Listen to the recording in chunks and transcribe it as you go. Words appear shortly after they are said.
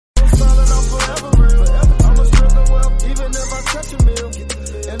even if I touch a meal.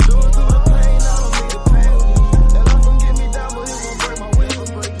 And do it through the pain, I don't need the pain. And life gon' get me down, but it won't break my wings,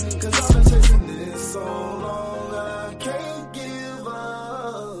 will break me. Cause I've been chasing this so long, I can't give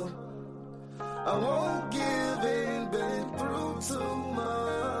up. I won't give in, been through too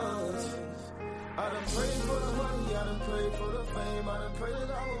much. I done prayed for the money, I done prayed for the fame. I done prayed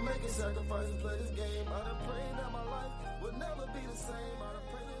that I will make a sacrifice and play this game. I done prayed that my life would never be the same. I done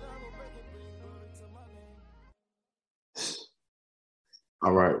prayed that I will make it bring glory to my name.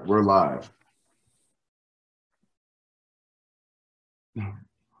 All right, we're live.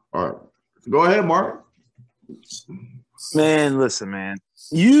 All right. Go ahead, Mark. Man, listen, man.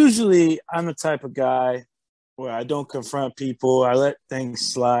 Usually I'm the type of guy where I don't confront people. I let things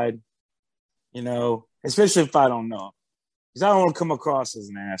slide, especially if I don't know them. Because I don't want to come across as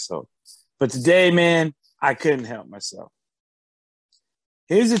an asshole. But today, man, I couldn't help myself.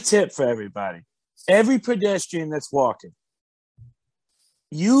 Here's a tip for everybody. Every pedestrian that's walking,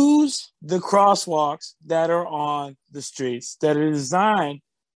 use the crosswalks that are on the streets that are designed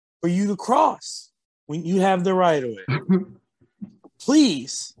for you to cross when you have the right of way.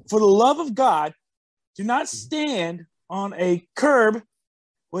 Please, for the love of God, do not stand on a curb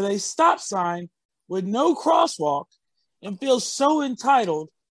with a stop sign with no crosswalk and feel so entitled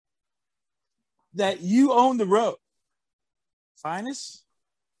that you own the road. Finest?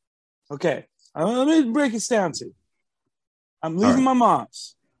 Okay, let me break it down to you. I'm leaving my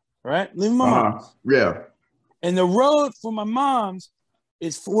mom's, right? Leaving my mom's. Yeah. And the road for my mom's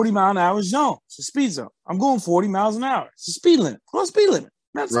is 40-mile-an-hour zone. It's a speed zone. I'm going 40 miles an hour. It's a speed limit. Go speed limit.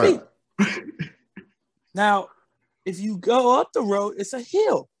 Not speed. Right. Now, if you go up the road, it's a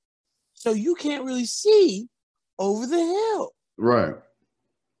hill. So you can't really see over the hill. Right.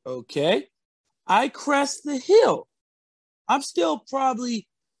 Okay. I crest the hill. I'm still probably,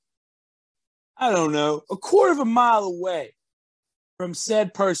 I don't know, a quarter of a mile away from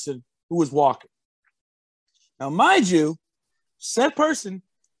said person who was walking. Now, mind you, said person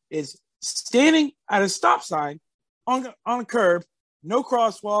is standing at a stop sign on a curb, no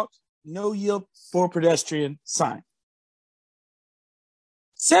crosswalk, no yield for pedestrian sign.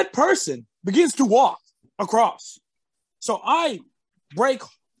 Said person begins to walk across. So I brake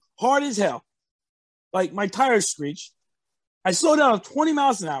hard as hell, like my tires screech. I slow down to 20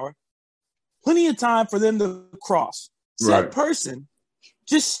 miles an hour, plenty of time for them to cross. Said person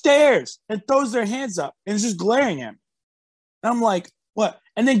just stares and throws their hands up and is just glaring at me. And I'm like, what?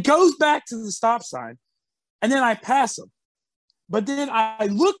 And then goes back to the stop sign, and then I pass him. But then I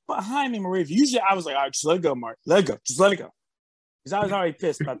look behind me in my rear view. Usually I was like, all right, just let it go, Mark. Let it go. Just let it go. Because I was already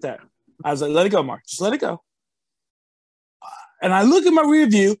pissed about that. I was like, let it go, Mark. Just let it go. And I look at my rear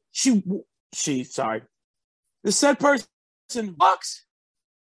view. The said person walks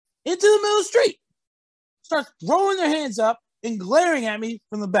into the middle of the street, starts throwing their hands up and glaring at me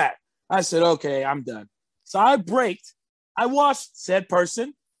from the back. I said, okay, I'm done. So I braked. I watched said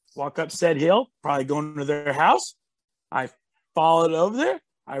person walk up said hill, probably going to their house. I followed over there.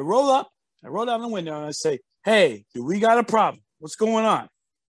 I roll up. I roll down the window and I say, hey, do we got a problem? What's going on?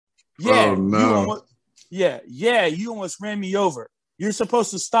 Yeah, oh, no. You almost ran me over. You're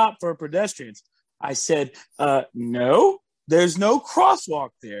supposed to stop for pedestrians. I said, no, there's no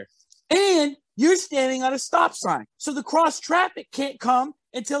crosswalk there. And you're standing at a stop sign. So the cross traffic can't come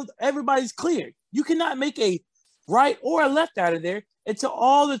until everybody's cleared. You cannot make a right or a left out of there until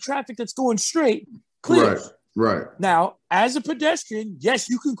all the traffic that's going straight clears. Right. Now, as a pedestrian, yes,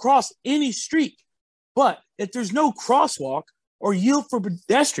 you can cross any street. But if there's no crosswalk or yield for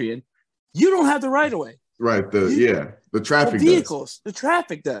pedestrian, you don't have the right of way. Right. The traffic vehicles, the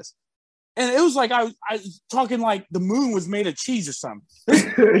traffic does. And it was like I was talking like the moon was made of cheese or something.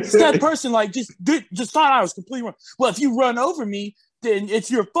 That person like just thought I was completely wrong. Well, if you run over me, then it's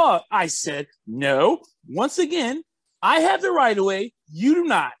your fault. I said, no. Once again, I have the right of way. You do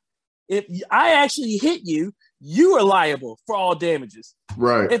not. If I actually hit you, you are liable for all damages.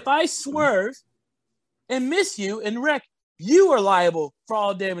 Right. If I swerve and miss you and wreck, you are liable for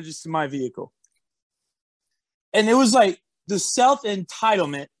all damages to my vehicle. And it was like the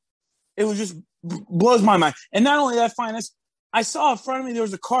self-entitlement. It was just blows my mind. And not only that, Finest, I saw in front of me, there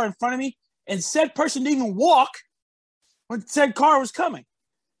was a car in front of me, and said person didn't even walk when said car was coming.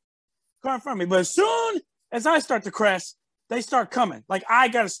 Car in front of me. But as soon as I start to crash, they start coming. Like I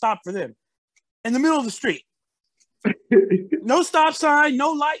got to stop for them in the middle of the street. No stop sign,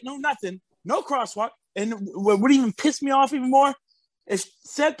 no light, no nothing, no crosswalk. And what would even piss me off even more is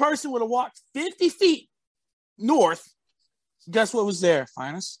said person would have walked 50 feet north. Guess what was there,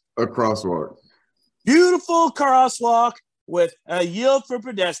 Finest? A crosswalk. Beautiful crosswalk with a yield for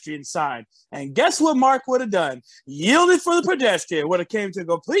pedestrian sign. And guess what Mark would have done? Yielded for the pedestrian, would have came to a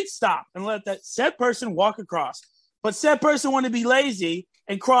complete stop and let that said person walk across. But said person wanted to be lazy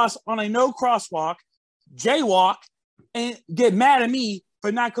and cross on a no crosswalk, jaywalk, and get mad at me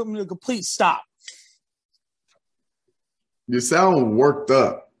for not coming to a complete stop. You sound worked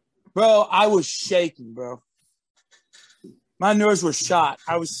up. Bro, I was shaking, bro. My nerves were shot.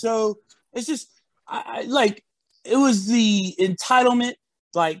 I was so – it's just I like it was the entitlement,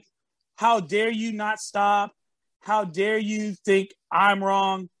 like how dare you not stop? How dare you think I'm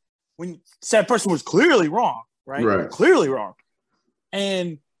wrong when said person was clearly wrong, right? Right. Clearly wrong.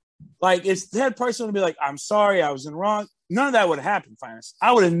 And like if that person would be like, I'm sorry, I was in wrong. None of that would have happened, Finest.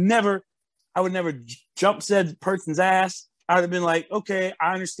 I would never jumped said person's ass. I would have been like, okay,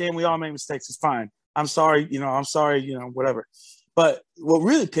 I understand we all make mistakes. It's fine. I'm sorry, whatever. But what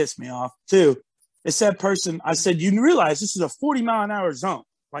really pissed me off too is that person, I said, you realize this is a 40 mile an hour zone,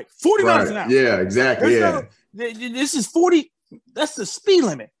 like 40 miles an hour. Yeah, exactly. This is 40. That's the speed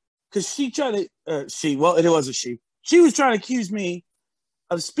limit. Because she tried to, it was a she. She was trying to accuse me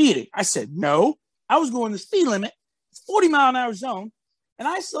of speeding. I said, no, I was going the speed limit, 40 mile an hour zone. And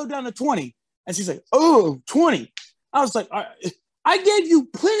I slowed down to 20. And she's like, oh, 20. I was like, I gave you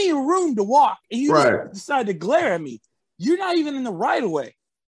plenty of room to walk, and you just decided to glare at me. You're not even in the right of way.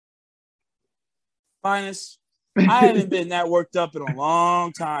 Finest, I haven't been that worked up in a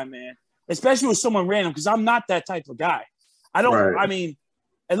long time, man. Especially with someone random, because I'm not that type of guy. I don't. Right. I mean,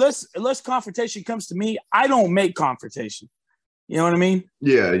 unless confrontation comes to me, I don't make confrontation. You know what I mean?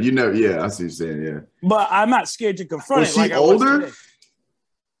 Yeah, you know. Yeah, I see what you're saying. Yeah, but I'm not scared to confront it. Was she older?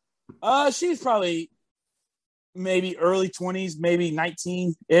 She's probably maybe early 20s, maybe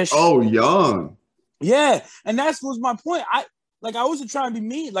 19-ish. Oh, young. Yeah, and that was my point. I wasn't trying to be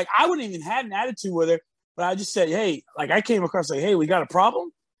mean. Like, I wouldn't even had an attitude with her, but I just said, hey, like I came across like, hey, we got a problem.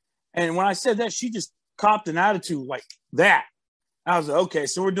 And when I said that, she just copped an attitude like that. I was like, okay,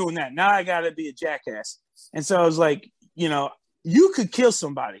 so we're doing that. Now I got to be a jackass. And so I was like, you could kill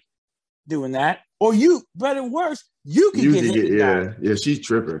somebody doing that, or better worse, you could get hit. Yeah, she's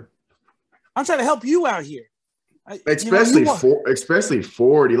tripping. I'm trying to help you out here. Especially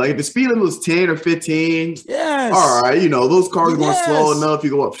 40. Like if the speed limit was 10 or 15. Yes. All right, those cars are going slow enough.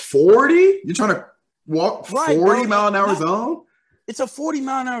 You go up 40? You're trying to walk 40 mile an hour zone? It's a 40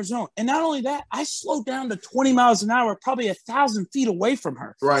 mile an hour zone. And not only that, I slowed down to 20 miles an hour, probably 1,000 feet away from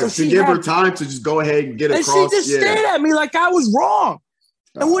her. Right. So give her time to just go ahead and get across. And she just stared at me like I was wrong.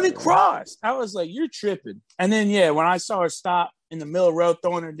 And when it crossed, I was like, you're tripping. And then, when I saw her stop in the middle of the road,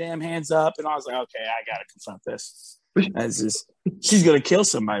 throwing her damn hands up, and I was like, okay, I got to confront this. She's going to kill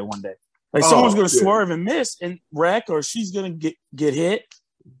somebody one day. Like someone's going to swerve and miss and wreck, or she's going to get hit.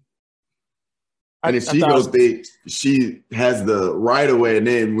 And if she goes big, she has the right of way, and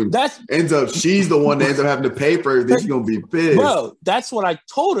then when she's the one that ends up having to pay for it, then she's going to be pissed. Bro, that's what I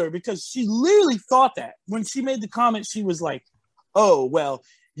told her, because she literally thought that. When she made the comment, she was like, oh, well,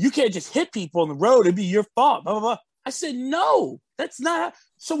 you can't just hit people on the road. It'd be your fault, blah, blah, blah. I said, no, that's not.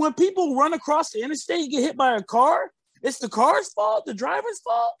 So when people run across the interstate and get hit by a car, it's the car's fault, the driver's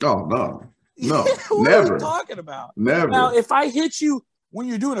fault? Oh, no, what never. are you talking about? Never. Now, if I hit you when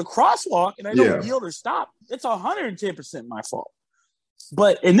you're doing a crosswalk and I don't yield or stop, it's 110% my fault.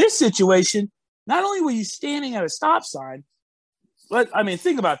 But in this situation, not only were you standing at a stop sign, but I mean,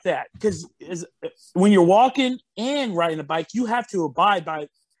 think about that. Because when you're walking and riding a bike, you have to abide by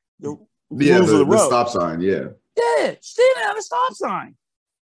the rules of the road. The stop sign, yeah. Yeah, standing at a stop sign.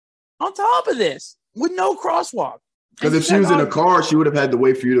 On top of this, with no crosswalk. Because if she was in a car, she would have had to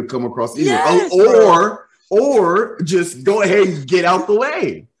wait for you to come across either. Yes, or just go ahead and get out the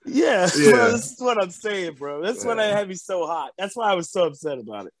way. Yeah. Bro, this is what I'm saying, bro. That's what had me so hot. That's why I was so upset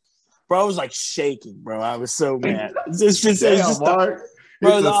about it. Bro, I was like shaking, bro. I was so mad. It's just Mark.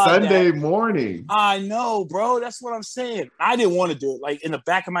 It's a Sunday morning. I know, bro. That's what I'm saying. I didn't want to do it. Like in the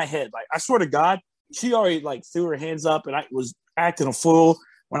back of my head. Like I swear to God, she already like threw her hands up and I was acting a fool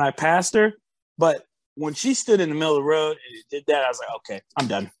when I passed her. But when she stood in the middle of the road and did that, I was like, okay, I'm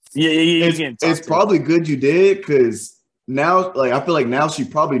done. It's probably good you did, because now, like, I feel like now she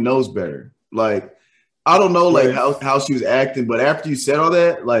probably knows better. Like, I don't know, like, how she was acting, but after you said all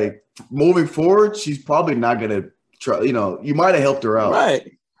that, like, moving forward, she's probably not going to try, you might have helped her out.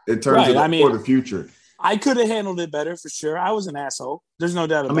 Right. In terms of for the future. I could have handled it better for sure. I was an asshole. There's no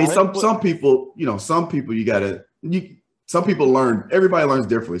doubt about it. I mean, some people, some people learn, everybody learns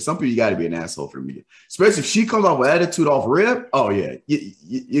differently. Some people, you got to be an asshole for me. Especially if she comes off with attitude off rip. Oh, yeah.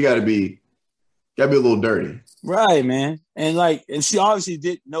 You got to be a little dirty. Right, man. And she obviously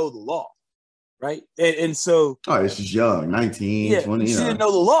didn't know the law. right? And so, oh, she's young, 19, 20. She didn't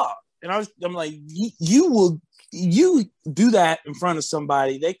know the law, and I'm like, you do that in front of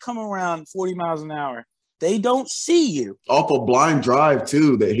somebody. They come around 40 miles an hour. They don't see you. Off a blind drive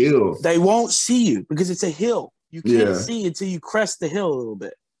too, the hill. They won't see you because it's a hill. You can't see until you crest the hill a little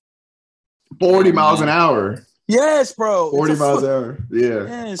bit. 40 miles an hour. Yes, bro. 40 miles an hour. Yeah.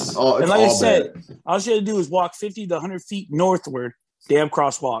 Yes. And like I said, all you had to do is walk 50 to 100 feet northward, damn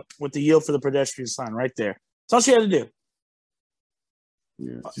crosswalk, with the yield for the pedestrian sign right there. That's all she had to do.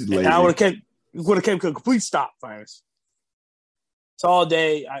 Yeah. And I would have came to a complete stop, Fires. So all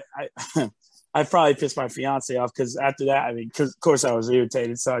day, I probably pissed my fiance off because after that, I mean, because of course I was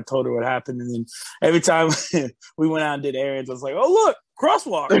irritated. So I told her what happened. And then every time we went out and did errands, I was like, oh, look,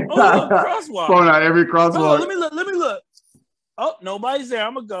 crosswalk. Oh, look, crosswalk. Going out every crosswalk. Oh, let me look. Oh, nobody's there.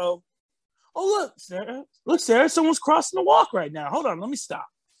 I'm going to go. Oh, look, Sarah. Look, Sarah, someone's crossing the walk right now. Hold on. Let me stop.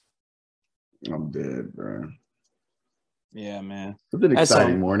 I'm dead, bro. Yeah, man. It's an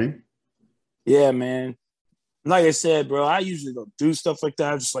exciting morning. Yeah, man. Like I said, bro, I usually don't do stuff like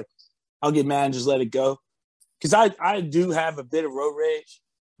that. I'm just like, I'll get mad and just let it go. Because I do have a bit of road rage.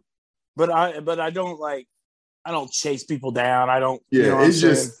 But I don't chase people down. I don't. Yeah, you know it's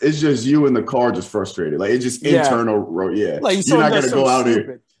just you in the car just frustrated. Like it's just internal road. Yeah, like you're not gonna go out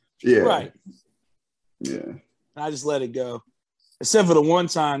here. Yeah, right. Yeah, I just let it go. Except for the one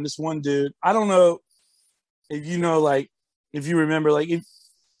time, this one dude. I don't know if you know, like if you remember, like if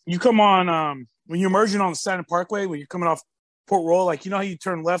you come on when you're merging on the Saturn Parkway when you're coming off Port Royal, like you know how you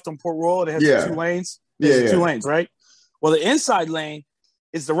turn left on Port Royal, it has 2 lanes. There's 2 lanes, right? Well, the inside lane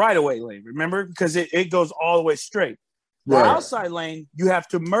is the right-of-way lane, remember? Because it goes all the way straight. The outside lane, you have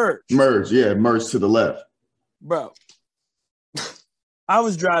to merge. Merge to the left. Bro, I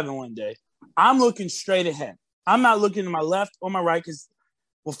was driving one day. I'm looking straight ahead. I'm not looking to my left or my right because,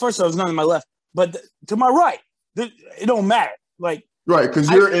 well, first I was not to my left, but to my right. It don't matter. Like right, because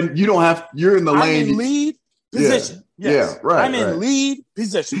you're in the lane. I'm in lead position. Yeah, yes. Right. I'm in lead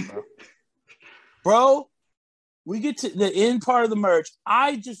position, bro. We get to the end part of the merge.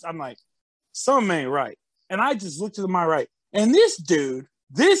 I'm like, something ain't right. And I just look to my right. And this dude,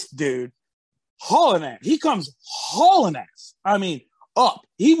 hauling ass. He comes hauling ass. I mean, up.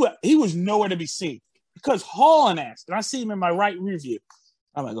 He was nowhere to be seen. Because hauling ass. And I see him in my right rear view.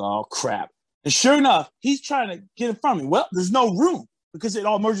 I'm like, oh, crap. And sure enough, he's trying to get in front of me. Well, there's no room because it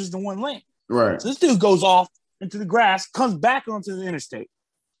all merges in one lane. Right. So this dude goes off into the grass, comes back onto the interstate.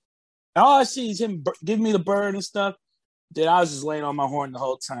 And all I see is him giving me the bird and stuff. Dude, I was just laying on my horn the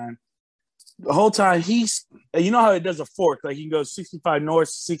whole time. The whole time you know how it does a fork, like you can go 65 north,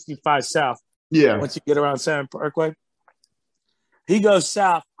 65 south. Yeah. Once you get around Saturn Parkway. He goes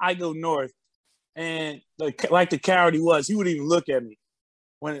south, I go north. And like the coward he was, he wouldn't even look at me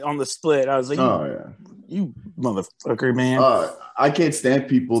when on the split. I was like, you motherfucker, man. I can't stand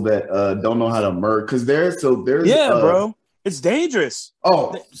people that don't know how to merge because there's bro. It's dangerous.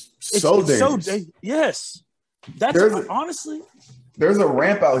 Oh, so dangerous. Yes. That's honestly. There's a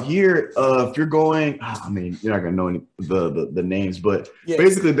ramp out here. If you're going, I mean, you're not gonna know any the names, but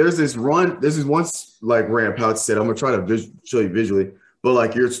basically there's this one like ramp. How it's set. I'm gonna try to show you visually, but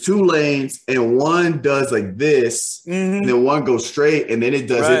like it's 2 lanes and one does like this, and then one goes straight, and then it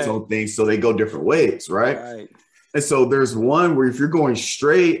does its own thing. So they go different ways, right? And so there's one where if you're going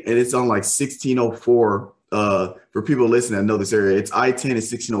straight and it's on like 1604. For people listening, I know this area. It's I-10 and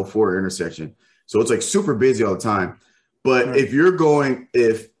 1604 intersection, so it's like super busy all the time. But if you're going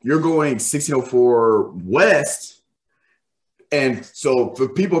 1604 west, and so for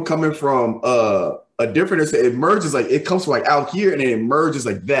people coming from a different intersection, it merges like it comes from like out here and then it merges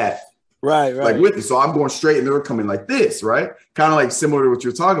like that, right, like with it. So I'm going straight and they're coming like this, right? Kind of like similar to what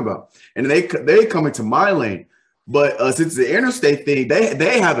you're talking about. And they coming to my lane. But since the interstate thing,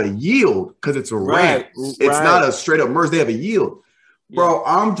 they have a yield because it's a ramp. It's not a straight up merge. They have a yield. Bro,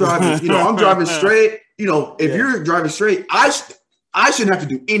 I'm driving, I'm driving straight. If you're driving straight, I shouldn't have to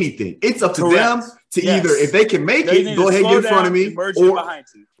do anything. It's up to them to either, if they can make it, go ahead and get in front of me. Or behind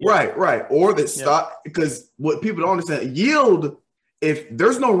you. Right. Or they stop, because what people don't understand, yield, if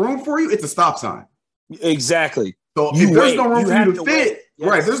there's no room for you, it's a stop sign. Exactly. So if there's no room for you to fit,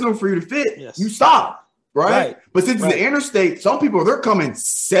 if there's no room for you to fit, you stop. Right? But since it's the interstate, some people they're coming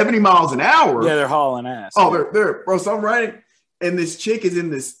 70 miles an hour. Yeah, they're hauling ass. Oh, they're bro. So I'm riding, and this chick is in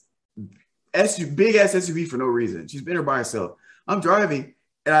this big ass SUV for no reason. She's been here by herself. I'm driving,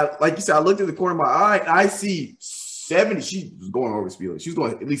 and like you said, I looked at the corner of my eye, and I see 70. She was going over the speed limit. She was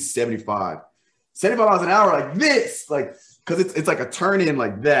going at least 75 miles an hour, like this, like because it's like a turn in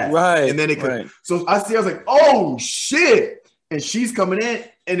like that, right? And then it could. So I was like, oh shit, and she's coming in.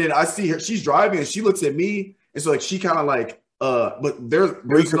 And then I see her, she's driving and she looks at me. And so like, she kind of like, but there's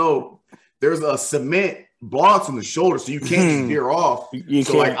a cement blocks on the shoulder. So you can't just veer off. You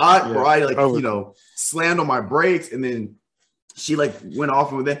so can't, I slammed on my brakes and then she like went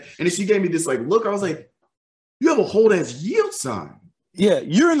off with that. And then she gave me this like look. I was like, you have a whole ass yield sign. Yeah,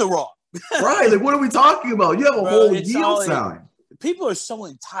 you're in the wrong. Right. Like, what are we talking about? You have a whole yield sign. People are so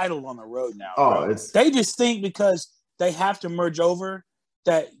entitled on the road now. Oh, they just think because they have to merge over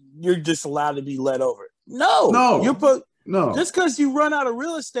that you're just allowed to be let over. No. No. Just because you run out of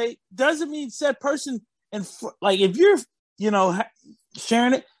real estate doesn't mean said person like if you're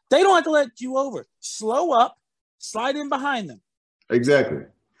sharing it, they don't have to let you over. Slow up, slide in behind them. Exactly.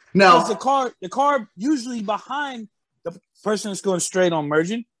 Now the car usually behind the person that's going straight on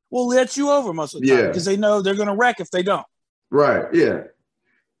merging will let you over most of the time because they know they're going to wreck if they don't. Right. Yeah.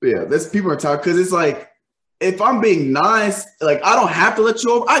 Yeah. That's people are talking because it's like if I'm being nice, like I don't have to let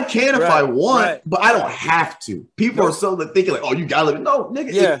you over. I can if I want, but I don't have to. People are so thinking like, oh, you gotta let me. No,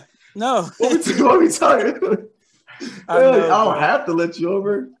 nigga. Yeah. No. What are we talking? I don't have to let you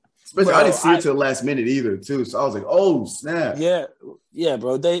over. Especially I didn't see it till the last minute either, too. So I was like, oh, snap. Yeah,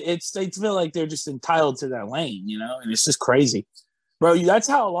 bro. They feel like they're just entitled to that lane, and it's just crazy. Bro, that's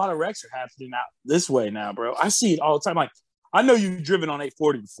how a lot of wrecks are happening out this way now, bro. I see it all the time. Like, I know you've driven on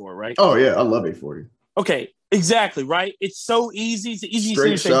 840 before, right? Oh, yeah. I love 840. Okay, exactly, right? It's so easy. It's the easiest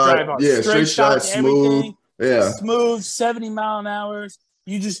thing to drive on. Yeah, straight shot, smooth. Yeah. Smooth, 70 mile an hour.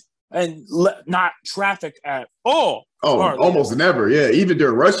 You just not traffic at all. Oh, almost never. Yeah, even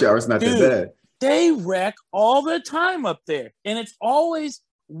during rush hour, it's not that bad. They wreck all the time up there, and it's always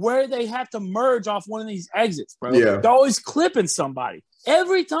where they have to merge off one of these exits, bro. Yeah. They're always clipping somebody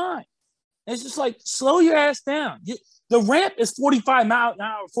every time. It's just like, slow your ass down. The ramp is 45 miles an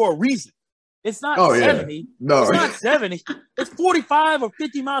hour for a reason. It's not 70. Yeah. No, it's not 70. It's 45 or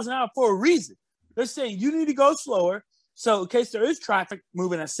 50 miles an hour for a reason. They're saying you need to go slower. So in case there is traffic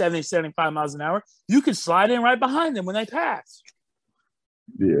moving at 70, 75 miles an hour, you can slide in right behind them when they pass.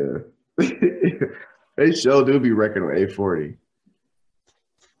 Yeah. They sure do be wrecking on 840.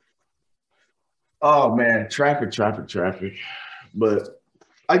 Oh, man. Traffic. But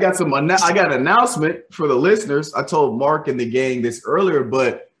I got an announcement for the listeners. I told Mark and the gang this earlier,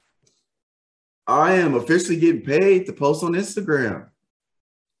 but I am officially getting paid to post on Instagram.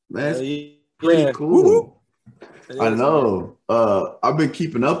 That's pretty cool. Woo-hoo. I know. I've been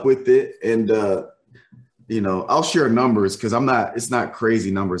keeping up with it, and I'll share numbers because it's not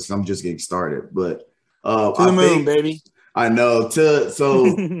crazy numbers. I'm just getting started, but to the moon, baby. I know.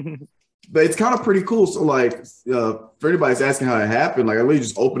 But it's kind of pretty cool. So, like, for anybody's asking how it happened, like I really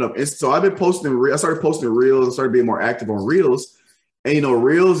just opened up. So I've been posting. I started posting reels. I started being more active on reels. And,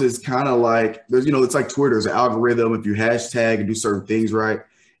 reels is kind of like, there's, it's like Twitter. There's an algorithm. If you hashtag and do certain things right.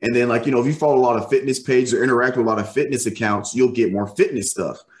 And then, like, if you follow a lot of fitness pages or interact with a lot of fitness accounts, you'll get more fitness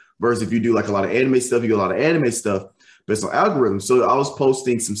stuff. Versus if you do, like, a lot of anime stuff, you get a lot of anime stuff. But it's on algorithms. So I was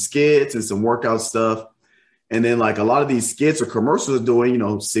posting some skits and some workout stuff. And then, like, a lot of these skits or commercials are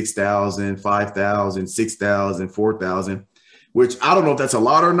doing, 6,000, 5,000, 6,000, 4,000. Which I don't know if that's a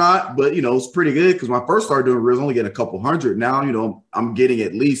lot or not, but, it's pretty good because when I first started doing reels, I only get a couple hundred. Now, I'm getting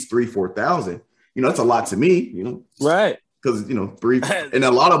at least 3,000, 4,000. That's a lot to me, Right. Because, 3, and a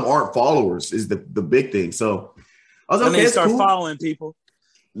lot of them aren't followers is the big thing. So I was like, okay, start cool. following people.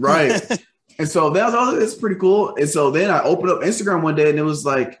 Right. And so it's pretty cool. And so then I opened up Instagram one day and it was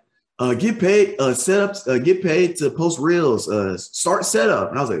like, get paid, get paid to post reels, start setup.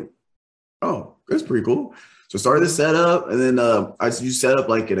 And I was like, oh, that's pretty cool. So started the setup, and then you set up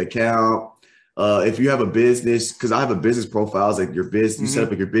like an account. If you have a business, because I have a business profile, it's like your business, you set up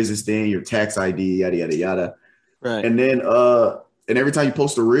like your business thing, your tax ID, yada yada yada. Right. And then and every time you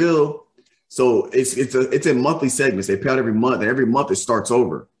post a reel, so it's in monthly segments. They pay out every month, and every month it starts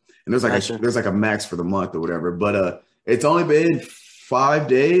over. And there's like a max for the month or whatever. But it's only been 5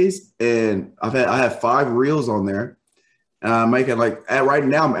 days, and I have 5 reels on there. And I'm making right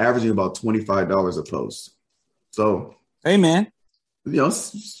now I'm averaging about $25 a post. So, hey, man,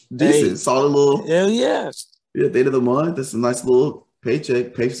 it's decent, solid little. Hell yeah. Yeah, at the end of the month, that's a nice little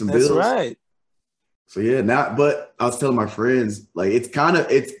paycheck, pay for some bills. That's right. So yeah, but I was telling my friends, like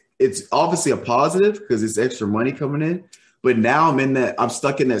it's obviously a positive because it's extra money coming in. But now I'm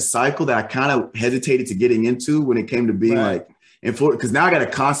stuck in that cycle that I kind of hesitated to getting into when it came to being because now I got to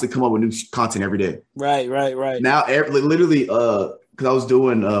constantly come up with new content every day. Right. Now, literally, because I was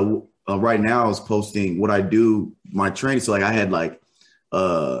doing right now, I was posting what I do, my training. So like I had what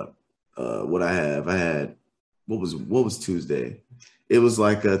I had, what was Tuesday? It was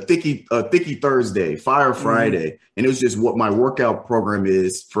like a thicky Thursday, Fire Friday, and it was just what my workout program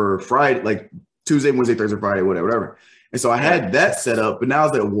is for Friday, like Tuesday, Wednesday, Thursday, Friday, whatever. And so I had that set up, but now I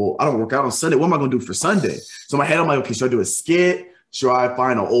was like, well, I don't work out on Sunday. What am I going to do for Sunday? So in my head, I'm like, okay, should I do a skit? Should I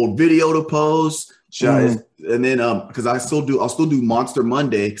find an old video to post? And then because I'll still do Monster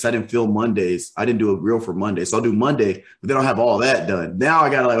Monday because I didn't film Mondays. I didn't do a reel for Monday, so I'll do Monday, but then I'll have all that done. Now I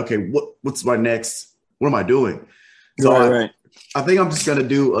gotta like, okay, what's my next? What am I doing? So I think I'm just gonna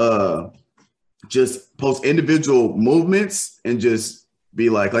do just post individual movements and just be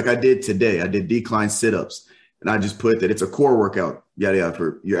like I did today. I did decline sit-ups. And I just put that it's a core workout, yada,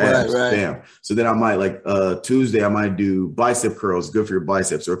 for your abs. Bam. So then I might Tuesday, I might do bicep curls, good for your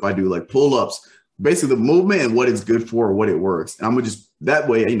biceps. Or if I do like pull-ups, basically the movement and what it's good for or what it works. And I'm going to just, that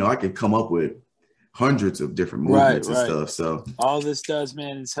way, I can come up with hundreds of different movements and stuff. So all this does,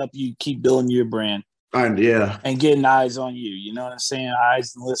 man, is help you keep building your brand. And getting eyes on you. You know what I'm saying?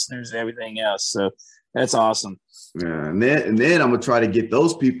 Eyes and listeners and everything else. So that's awesome. Yeah. And then I'm going to try to get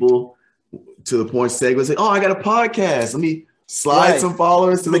those people to the point segment say, oh, I got a podcast. Let me slide some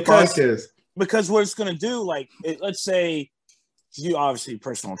followers to the podcast. Because what it's going to do, let's say you obviously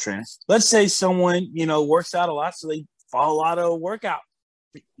personal trainer. Let's say someone, works out a lot. So they follow a lot of workout,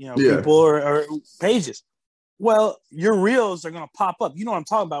 people or pages. Well, your reels are going to pop up. You know what I'm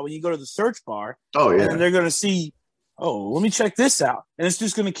talking about when you go to the search bar. Oh, yeah. And they're going to see, let me check this out. And it's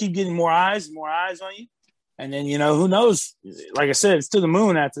just going to keep getting more eyes on you. And then, who knows? Like I said, it's to the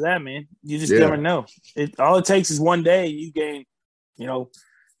moon after that, man. You just never know. All it takes is one day you gain,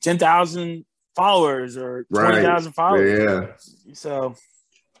 10,000 followers or 20,000 followers. Yeah. So,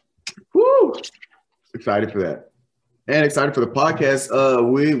 excited for that. And excited for the podcast.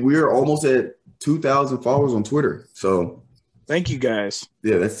 We're almost at 2,000 followers on Twitter. So thank you guys.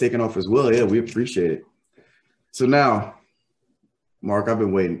 Yeah, that's taking off as well. Yeah, we appreciate it. So now, Mark, I've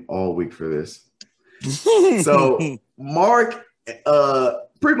been waiting all week for this. So Mark,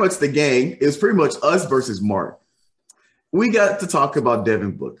 pretty much the gang is pretty much us versus Mark. We got to talk about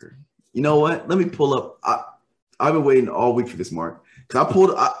Devin Booker. You know what? Let me pull up. I've been waiting all week for this, Mark.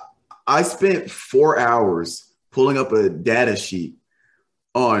 Because I spent 4 hours pulling up a data sheet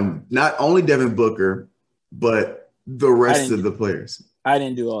on not only Devin Booker, but the rest of the players. I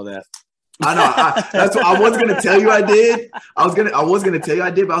didn't do all that. I know. That's what I was going to tell you I did. I was going to tell you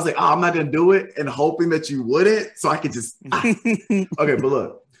I did, but I was like, I'm not going to do it, and hoping that you wouldn't, so I could just. Okay, but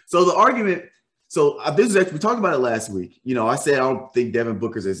look. So the argument. So this is actually, we talked about it last week. I said I don't think Devin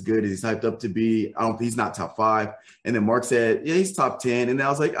Booker's as good as he's hyped up to be. He's not top 5. And then Mark said, yeah, he's top 10. And I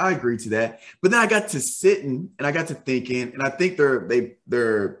was like, I agree to that. But then I got to sitting and I got to thinking, and I think they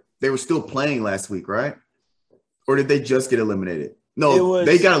were still playing last week, right? Or did they just get eliminated? No,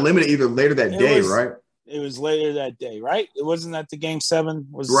 they got eliminated either later that day, right? It was later that day, right? It wasn't that the game 7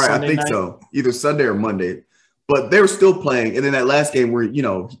 was right. Sunday I think night? So, either Sunday or Monday. But they were still playing, and then that last game where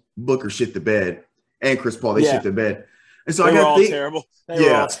Booker shit the bed and Chris Paul shit the bed, and so they I got all terrible. They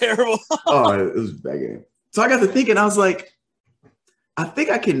were all terrible. Oh, it was a bad game. So I got to thinking, I was like, I think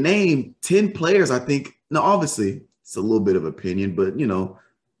I can name 10 players. I think obviously it's a little bit of opinion, but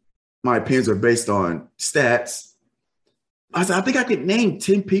my opinions are based on stats. I said, I think I could name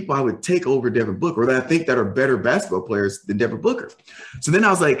 10 people I would take over Devin Booker, or that I think that are better basketball players than Devin Booker. So then I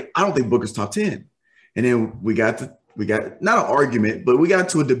was like, I don't think Booker's top 10. And then we got not an argument, but we got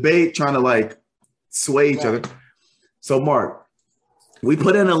to a debate trying to sway each other. So Mark, we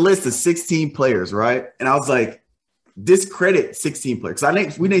put in a list of 16 players, right? And I was like, discredit 16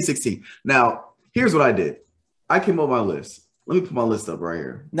 players. We named 16. Now, here's what I did. I came up with my list. Let me put my list up right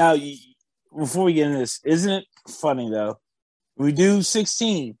here. Now, before we get into this, isn't it funny though? We do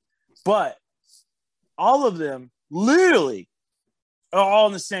 16, but all of them literally are all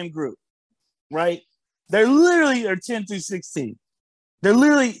in the same group, right? They're literally 10 through 16. They're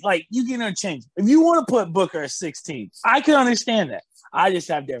literally you can interchange. If you want to put Booker at 16, I can understand that. I just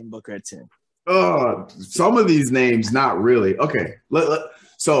have Devin Booker at 10. Some of these names, not really. Okay.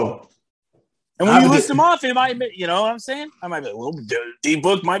 So. And when you list them off, it might be, you know what I'm saying? I might be, well,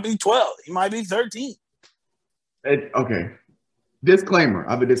 D-Book might be 12. He might be 13. Okay. Disclaimer.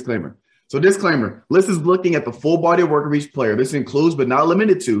 I have a disclaimer. So disclaimer, list is looking at the full body of work of each player. This includes, but not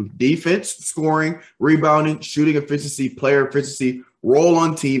limited to, defense, scoring, rebounding, shooting efficiency, player efficiency, role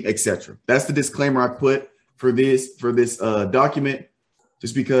on team, etc. That's the disclaimer I put for this document,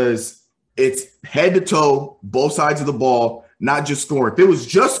 just because it's head to toe, both sides of the ball, not just scoring. If it was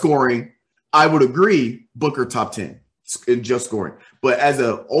just scoring, I would agree Booker top 10 in just scoring. But as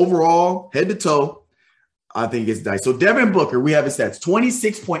an overall head to toe, I think it's nice. So Devin Booker, we have his stats: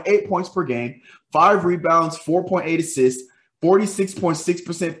 26.8 points per game, 5 rebounds, 4.8 assists,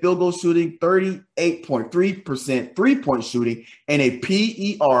 46.6% field goal shooting, 38.3% three-point shooting, and a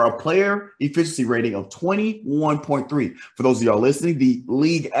PER, a player efficiency rating of 21.3. For those of y'all listening, the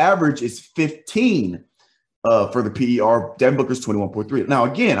league average is 15 for the PER. Devin Booker's 21.3. Now,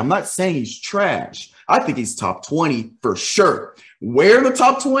 again, I'm not saying he's trash. I think he's top 20 for sure. Where in the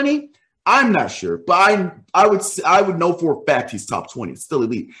top 20? I'm not sure, but I would know for a fact he's top 20. It's still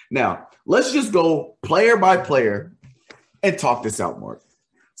elite. Now, let's just go player by player and talk this out, Mark.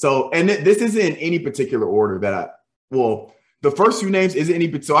 So, and this isn't in any particular order the first few names isn't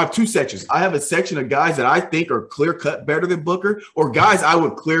any, so I have two sections. I have a section of guys that I think are clear cut better than Booker, or guys I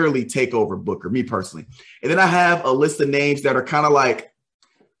would clearly take over Booker, me personally. And then I have a list of names that are kind of like,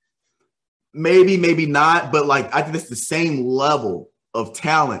 maybe not, but like, I think it's the same level of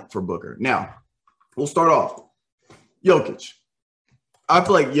talent for Booker. Now, we'll start off. Jokic. I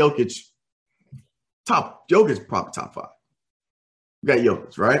feel like Jokic probably top 5. We got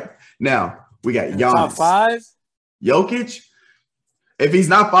Jokic, right? Now, we got Giannis. Top 5? Jokic, if he's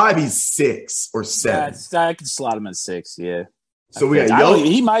not 5, he's 6 or 7. Yeah, I could slot him at 6, yeah. So we got Jokic.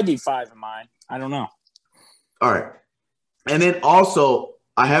 He might be 5 in mine. I don't know. All right. And then also,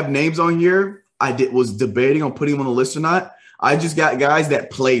 I have names on here. Was debating on putting them on the list or not. I just got guys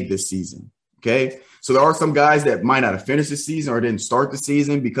that played this season, okay? So there are some guys that might not have finished the season or didn't start the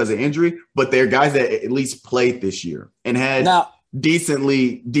season because of injury, but they're guys that at least played this year and had decent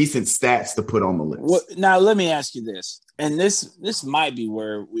stats to put on the list. Now, let me ask you this, and this might be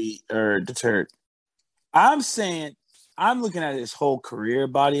where we are deterred. I'm saying I'm looking at his whole career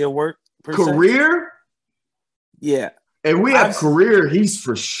body of work. Career? Yeah. And we have career, he's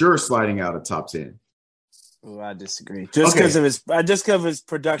for sure sliding out of top 10. Oh, I disagree. Just because of his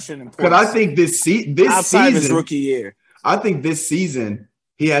production and because I think this season, of his rookie year, I think this season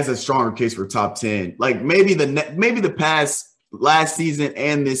he has a stronger case for top 10. Like maybe the past last season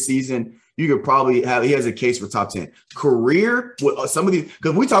and this season, you could probably have he has a case for top 10. Career with some of these,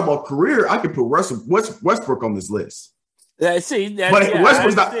 because we talk about career, I could put Westbrook on this list. Yeah,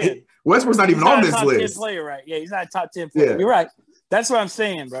 Westbrook's not even on this list. He's not a top 10 player, right? Yeah, he's not a top 10 player. Yeah. You're right. That's what I'm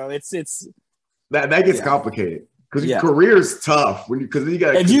saying, bro. It's that gets complicated because your career is tough because you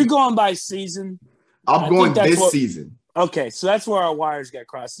got. If you're going by season, I'm going this season. Okay, so that's where our wires got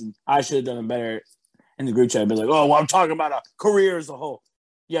crossed, and I should have done it better in the group chat. Be like, I'm talking about a career as a whole.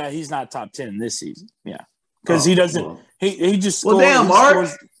 Yeah, he's not top 10 this season. Yeah, because he doesn't. Well. He just scores. Well, damn, Mark.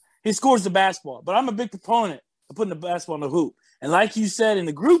 He scores the basketball, but I'm a big proponent of putting the basketball in the hoop. And like you said in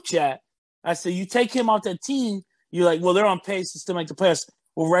the group chat, I said you take him off that team, you're like, well, they're on pace to still make the playoffs.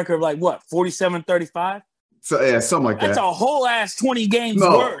 With record of like what, 47-35? So yeah, something like that. That's a whole ass 20 games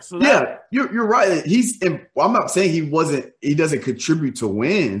worse. So you're right. I'm not saying he doesn't contribute to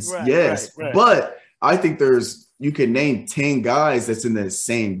wins. Right, yes. Right. But I think you can name 10 guys that's in the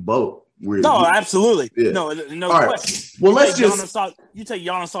same boat. Absolutely. Yeah. No all question. Right. Well, you take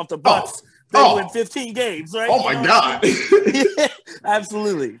Giannis off the Bucks. They win 15 games, right? Oh, my God.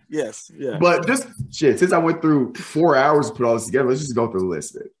 Absolutely. Yes. Yeah. But just since I went through 4 hours to put all this together, let's just go through the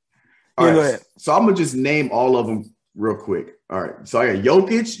list. All right. Go ahead. So I'm going to just name all of them real quick. All right. So I got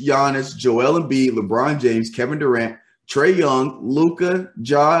Jokic, Giannis, Joel Embiid, LeBron James, Kevin Durant, Trae Young, Luka,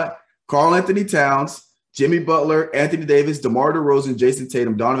 Ja, Karl Anthony Towns, Jimmy Butler, Anthony Davis, DeMar DeRozan, Jason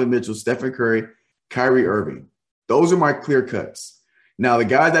Tatum, Donovan Mitchell, Stephen Curry, Kyrie Irving. Those are my clear cuts. Now, the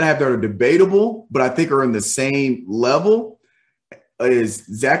guys that I have that are debatable, but I think are in the same level is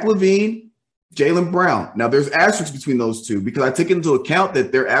Zach LaVine, Jaylen Brown. Now, there's asterisks between those two because I took into account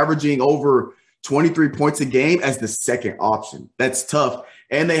that they're averaging over 23 points a game as the second option. That's tough.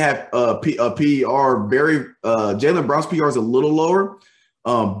 And they have a PER Jaylen Brown's PER is a little lower,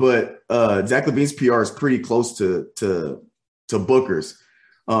 but Zach LaVine's PR is pretty close to Booker's.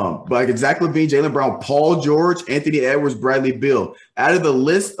 But like Zach LaVine, Jaylen Brown, Paul George, Anthony Edwards, Bradley Beal. Out of the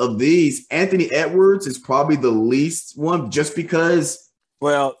list of these, Anthony Edwards is probably the least one just because.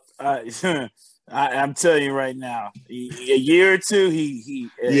 Well, I'm telling you right now, a year or two,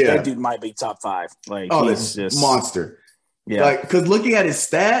 that dude might be top 5. Like, he's just monster. Yeah, like because looking at his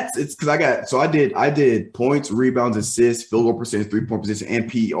stats, it's because I did points, rebounds, assists, field goal percentage, 3-point position,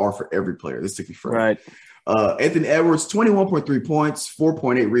 and PER for every player. This took me forever. Right. Anthony Edwards, 21.3 points,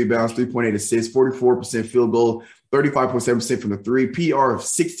 4.8 rebounds, 3.8 assists, 44% field goal, 35.7% from the three, PR of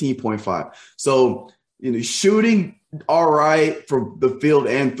 16.5. So, shooting all right from the field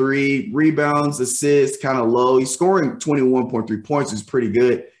and three, rebounds, assists, kind of low. He's scoring 21.3 points, is pretty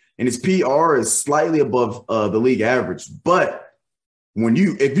good. And his PR is slightly above the league average. But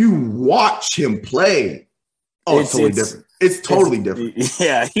if you watch him play, it's totally different. It's totally different.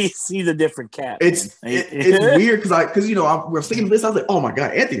 Yeah, he's a different cat. It's weird because we're thinking this. I was like, oh my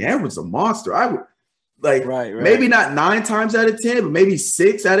god, Anthony Edwards is a monster. I would maybe not 9 times out of 10, but maybe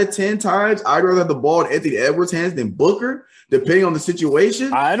 6 out of 10 times. I'd rather have the ball in Anthony Edwards' hands than Booker, depending on the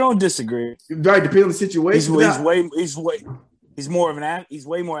situation. I don't disagree. Right, depending on the situation. He's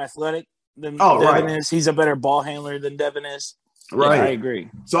way more athletic than Devin is. He's a better ball handler than Devin is. Right, yeah, I agree.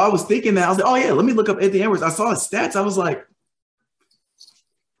 So I was thinking that I was like, oh yeah, let me look up Anthony Edwards. I saw his stats. I was like,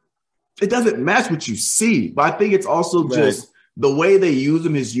 it doesn't match what you see, but I think it's also just the way they use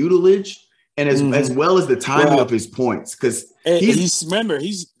him, his utilage, and as well as the timing of his points. Because he's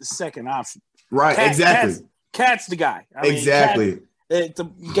the second option. Right, exactly. Cat's the guy. Exactly.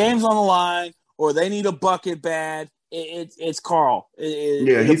 The game's on the line, or they need a bucket bad. It's Carl.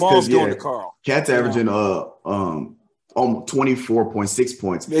 The ball's going to Carl. Cat's averaging 24.6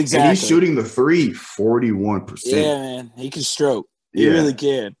 points. Exactly. And he's shooting the 3 41%. Yeah, man. He can stroke. He really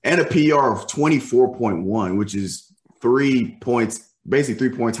can. And a PR of 24.1, which is 3 points, basically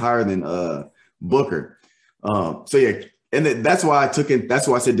 3 points higher than Booker. And that's why that's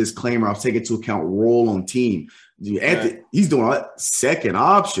why I said disclaimer. I was taking into account role on team. Anthony, he's doing all that second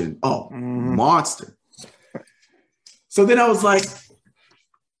option. Oh, monster. So then I was like,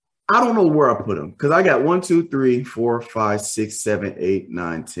 I don't know where I put him because I got 1, 2, 3, 4, 5, 6, 7, 8,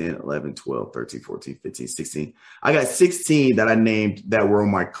 9, 10, 11, 12, 13, 14, 15, 16. I got 16 that I named that were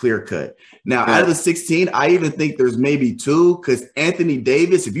on my clear cut. Now, out of the 16, I even think there's maybe 2 because Anthony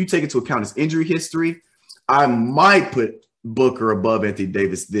Davis, if you take into account his injury history, I might put Booker above Anthony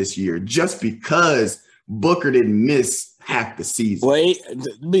Davis this year just because Booker didn't miss half the season. Well,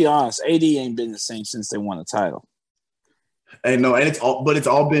 to be honest, AD ain't been the same since they won the title. And it's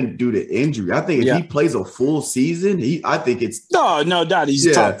all been due to injury. I think if he plays a full season, I think it's no doubt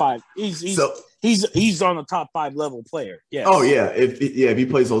he's top 5. He's on the top 5 level player. Yeah. Oh yeah. If he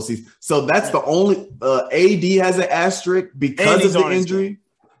plays whole season, so that's the only AD has an asterisk because of the injury.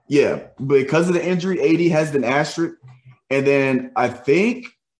 Yeah, because of the injury, AD has an asterisk, and then I think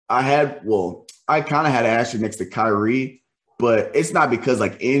I kind of had an asterisk next to Kyrie. But it's not because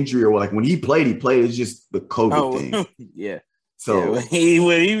injury or when he played. It's just the COVID thing. Yeah. So when he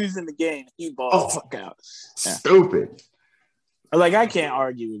was in the game, he balled the fuck out. Yeah. Stupid. I can't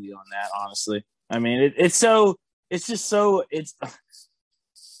argue with you on that, honestly. I mean, that's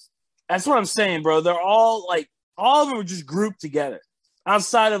what I'm saying, bro. They're all of them are just grouped together.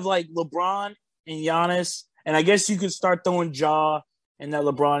 Outside of LeBron and Giannis, and I guess you could start throwing Ja in that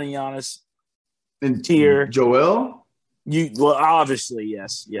LeBron and Giannis tier. Joel? Obviously,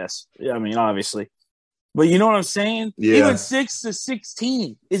 yes. I mean, obviously, but you know what I'm saying? Yeah. Even 6 to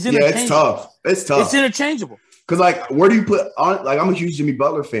 16 is interchangeable. It's tough. It's interchangeable. Because where do you put on? I'm a huge Jimmy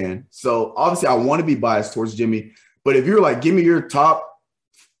Butler fan, so obviously I want to be biased towards Jimmy. But if you're give me your top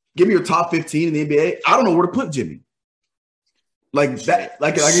 15 in the NBA, I don't know where to put Jimmy. I get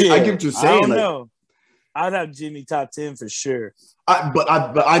what you're saying. I don't know. I'd have Jimmy top 10 for sure. But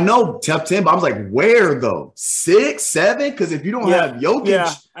I know top 10, but I was like, where though? 6, 7? Because if you don't have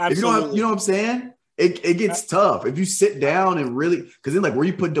Jokic, if you don't have, you know what I'm saying? It gets tough. If you sit down and really, because then where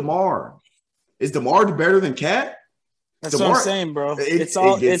you put DeMar? Is DeMar better than Cat? That's what I'm saying, bro.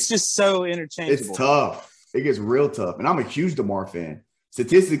 It's just so interchangeable. It's tough. It gets real tough. And I'm a huge DeMar fan.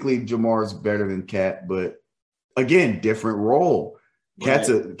 Statistically, Jamar's better than Cat, but again, different role. Cat's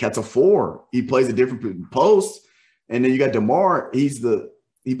a 4. He plays a different post. And then you got DeMar. He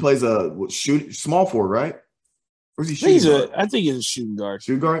plays a small forward, right? Or is he shooting? I think he's a shooting guard.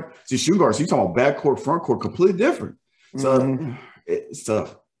 Shooting guard? He's shooting guard. So you're talking about backcourt, front court, completely different. So it's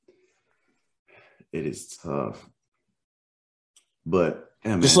tough. It is tough. But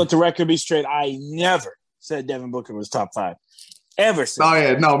just let the record be straight. I never said Devin Booker was top 5. Ever said. Oh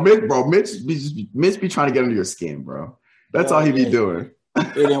yeah, no, Mitch be trying to get under your skin, bro. That's all he be doing.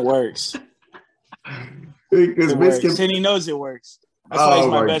 It works. Because and he knows it works. That's why he's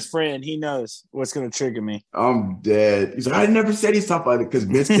my best friend. He knows what's going to trigger me. I'm dead. He's like, I never said he's top 5 because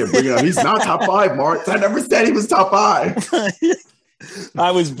Vince kept bringing it up. He's not top 5, Mark. I never said he was top 5.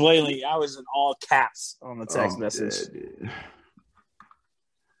 I was in all caps on the text message. Dead.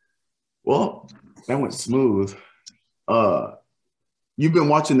 Well, that went smooth. You've been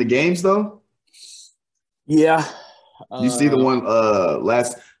watching the games though? Yeah. You see the one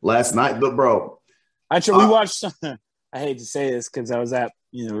last night, but bro. Actually, we watched. I hate to say this because I was at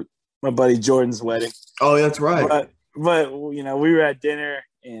my buddy Jordan's wedding. Oh, that's right. But we were at dinner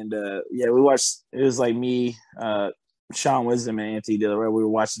and we watched. It was me, Sean Wisdom, and Anthony Dillard. We were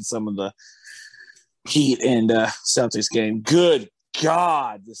watching some of the Heat and Celtics game. Good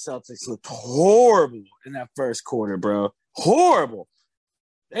God, the Celtics looked horrible in that first quarter, bro. horrible.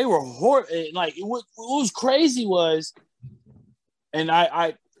 They were horrible. Like what was crazy was, and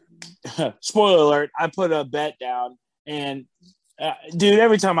I spoiler alert, I put a bet down, and dude,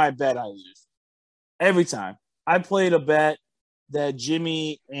 every time I bet, I lose. Every time I played a bet that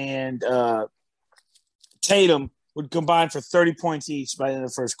Jimmy and Tatum would combine for 30 points each by the end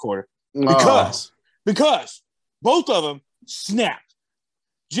of the first quarter because both of them snapped.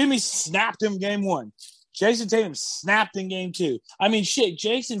 Jimmy snapped him game 1. Jason Tatum snapped in game 2. I mean, shit,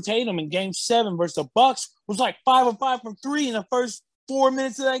 Jason Tatum in game 7 versus the Bucks was like 5 of 5 from 3 in the first 4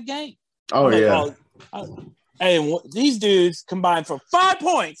 minutes of that game. Oh, yeah. Hey, these dudes combined for 5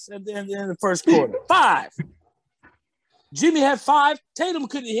 points at the end of the first quarter. 5. Jimmy had 5. Tatum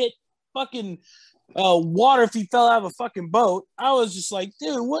couldn't hit fucking water if he fell out of a fucking boat. I was just like,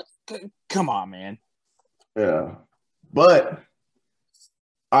 dude, what? Come on, man. Yeah. But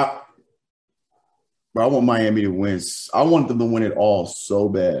I want Miami to win. I want them to win it all so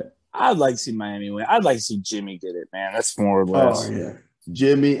bad. I'd like to see Miami win. I'd like to see Jimmy get it, man. That's more or less. Oh, yeah.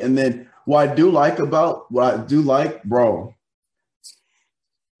 Jimmy. And then what I do like, bro,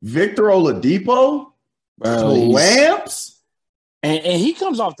 Victor Oladipo, clamps. And he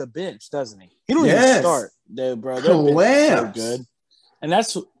comes off the bench, doesn't he? He don't even start, dude, bro. So good. And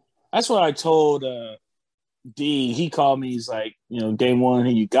that's what I told D. He called me. He's like, game 1,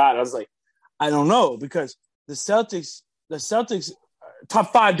 who you got? I was like, I don't know, because the Celtics,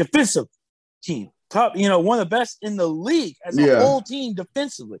 top 5 defensive team, one of the best in the league as a whole team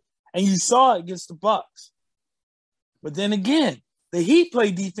defensively, and you saw it against the Bucks. But then again, the Heat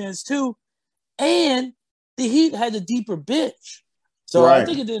played defense too, and the Heat had a deeper bench. So I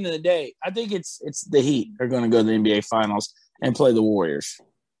think at the end of the day, I think it's the Heat are going to go to the NBA Finals and play the Warriors.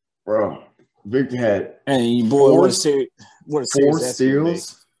 Bro, Victor had what a series 4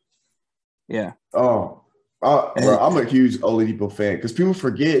 steals. Yeah. Bro, I'm a huge Oladipo fan because people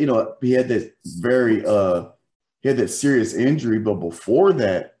forget, he had that serious injury, but before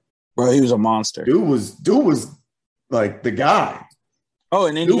that, bro, he was a monster. Dude was like the guy. Oh,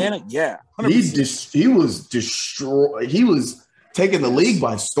 in Indiana, dude, yeah, 100%. He was destroyed. He was taking the league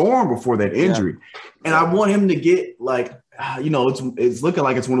by storm before that injury, and I want him to get it's looking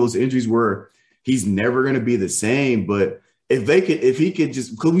like it's one of those injuries where he's never going to be the same, but. If he could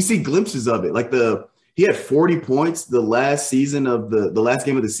just, because we see glimpses of it, like he had 40 points the last season of the last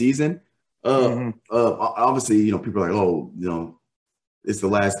game of the season. Obviously, people are like, it's the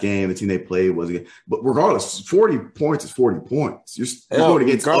last game. The team they played wasn't, but regardless, 40 points is 40 points. You're going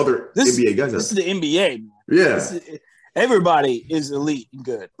against other NBA guys. This is the NBA. Yeah, everybody is elite and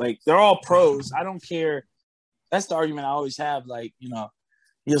good. Like they're all pros. I don't care. That's the argument I always have. Like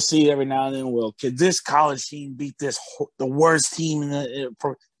you'll see every now and then, could this college team beat the worst team in the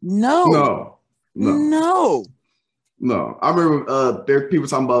pro? No. I remember there are people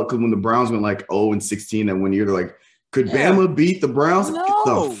talking about because when the Browns went like 0-16 that one year, they're like, could Bama beat the Browns? No.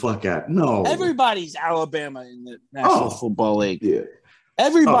 Get the fuck out. No. Everybody's Alabama in the National Football League. Yeah.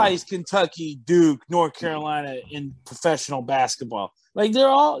 Everybody's Kentucky, Duke, North Carolina in professional basketball. Like they're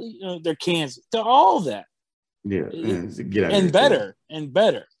all, they're Kansas. They're all that. Yeah, and better.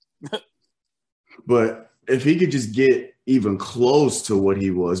 But if he could just get even close to what he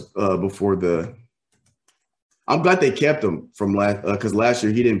was before I'm glad they kept him from because last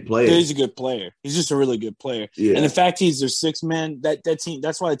year he didn't play. He's a good player. He's just a really good player. Yeah. And the fact he's their 6th man, that team,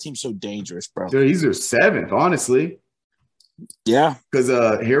 that's why the team's so dangerous, bro. Dude, he's their 7th, honestly. Yeah, because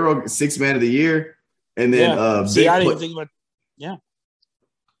Hero 6th man of the year, and then I didn't even think about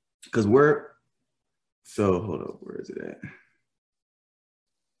because hold up, where is it at?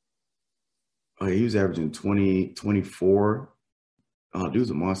 Oh, he was averaging 24. Oh,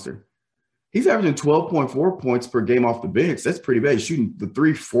 dude's a monster. He's averaging 12.4 points per game off the bench. That's pretty bad. He's shooting the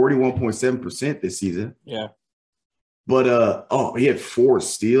 41.7% this season. Yeah. But he had 4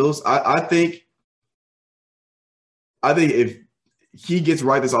 steals. I think if he gets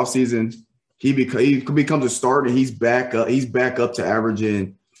right this offseason, he becomes a starter. He's back up to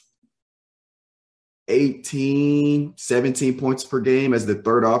averaging 18, 17 points per game as the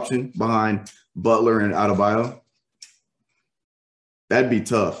 3rd option behind Butler and Adebayo. That'd be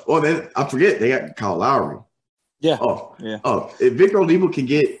tough. Oh, then I forget they got Kyle Lowry. Yeah. If Victor Oladipo can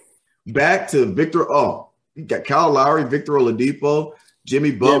get back to Victor, you got Kyle Lowry, Victor Oladipo,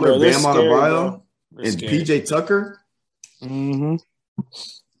 Jimmy Butler, Bam Adebayo, and PJ Tucker. Mm-hmm.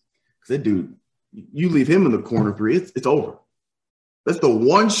 That dude, you leave him in the corner 3, it's over. That's the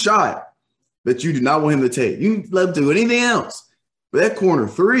one shot that you do not want him to take. You can let him do anything else. But that corner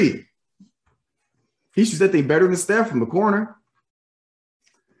 3, he shoots that thing better than Steph from the corner.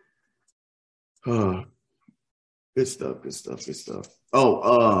 Good stuff. Good stuff. Good stuff.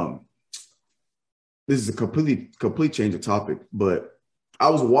 Oh, this is a complete change of topic, but I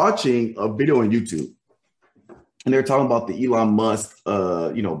was watching a video on YouTube, and they're talking about the Elon Musk,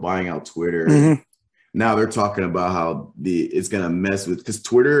 buying out Twitter. Mm-hmm. Now they're talking about how it's gonna mess with, because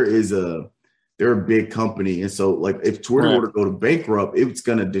Twitter they're a big company, and so like if Twitter were to go to bankrupt,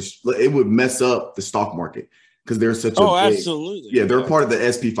 it would mess up the stock market because they're such absolutely. Yeah, they're part of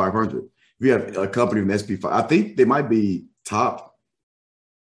the SP 500. If you have a company from the SP 500, I think they might be top.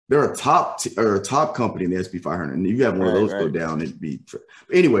 They're a top company in the SP 500, and if you have one of those go down, it'd be.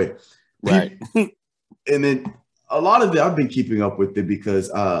 Anyway, right. And then a lot of it I've been keeping up with it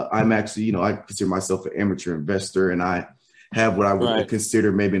because I'm actually, I consider myself an amateur investor, and I have what I would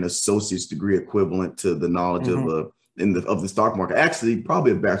consider maybe an associate's degree equivalent to the knowledge of the stock market. Actually,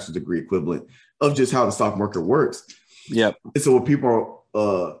 probably a bachelor's degree equivalent of just how the stock market works. Yep. And so when people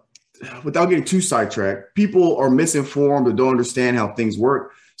are, without getting too sidetracked, people are misinformed or don't understand how things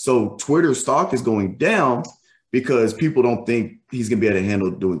work. So Twitter stock is going down because people don't think he's going to be able to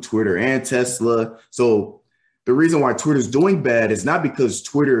handle doing Twitter and Tesla. So the reason why Twitter's doing bad is not because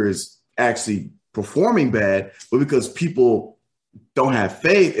Twitter is actually performing bad, but because people don't have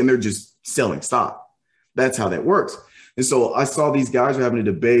faith and they're just selling stock. That's how that works. And so I saw these guys were having a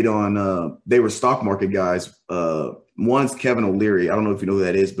debate on, they were stock market guys. One's Kevin O'Leary. I don't know if you know who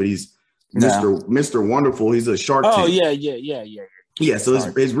that is, but he's Mr. Wonderful. He's a Shark Tank. Oh, yeah. Yeah, so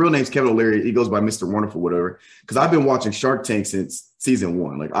his real name's Kevin O'Leary. He goes by Mr. Wonderful, whatever. Because I've been watching Shark Tank since season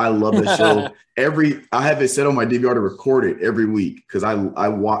 1. Like, I love that show. I have it set on my DVR to record it every week because I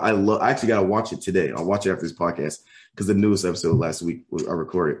actually got to watch it today. I'll watch it after this podcast because the newest episode last week I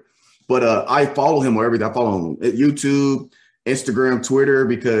recorded. But I follow him on everything. I follow him at YouTube, Instagram, Twitter,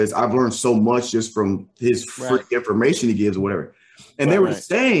 because I've learned so much just from his free information he gives or whatever. And they were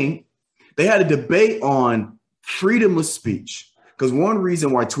saying they had a debate on freedom of speech. Because one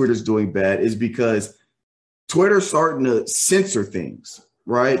reason why Twitter's doing bad is because Twitter's starting to censor things,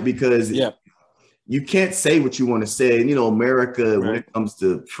 right? Because you can't say what you want to say. And, America, when it comes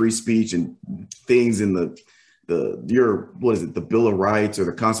to free speech and things in the Bill of Rights or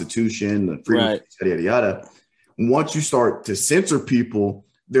the Constitution, the freedom, yada, yada. Once you start to censor people,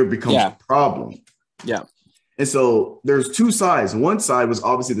 there becomes a problem. Yeah. And so there's two sides. One side was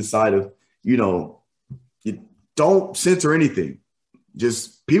obviously the side of, you don't censor anything.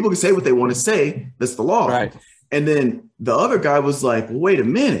 Just people can say what they want to say. That's the law. Right. And then the other guy was like, well, wait a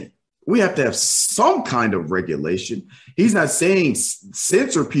minute. We have to have some kind of regulation. He's not saying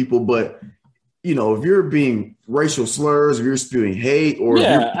censor people, but if you're being racial slurs, if you're spewing hate, or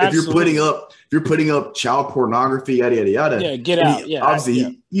if you're putting up child pornography, yada yada yada. Yeah, get out.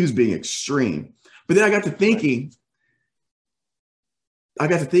 Obviously, he was being extreme. But then I got to thinking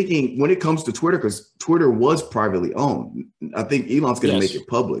when it comes to Twitter, because Twitter was privately owned. I think Elon's going to make it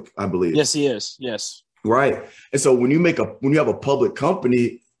public, I believe. Yes, he is. Yes. Right. And so when you have a public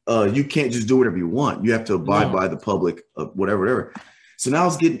company, you can't just do whatever you want. You have to abide by the public, whatever. So now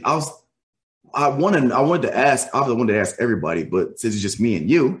I wanted to ask everybody, but since it's just me and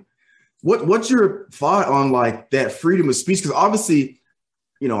you, what's your thought on like that freedom of speech? Because obviously,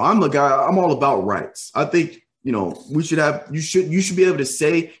 I'm a guy, I'm all about rights. I think, you should be able to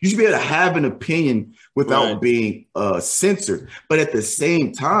say, you should be able to have an opinion without being censored. But at the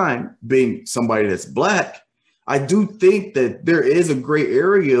same time, being somebody that's Black, I do think that there is a gray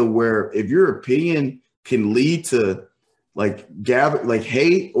area where if your opinion can lead to like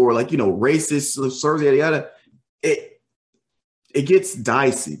hate or racist slurs, yada yada, it gets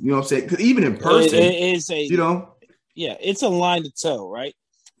dicey. You know what I'm saying? Because even in person, it's a line to toe, right?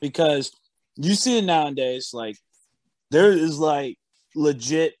 Because you see it nowadays, like there is like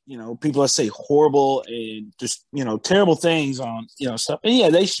legit, people that say horrible and just terrible things on stuff,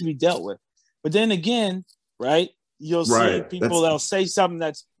 and they should be dealt with. But then again, right, you'll see people that'll say something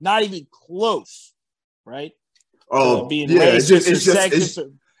that's not even close, right? Being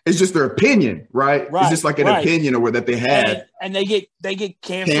racist it's just their opinion, right? It's just like an opinion or that they have, and they get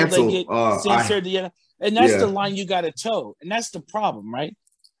canceled. They get censored, and that's the line you got to toe, and that's the problem, right?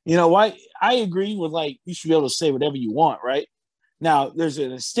 Why I agree with you should be able to say whatever you want, right? Now there's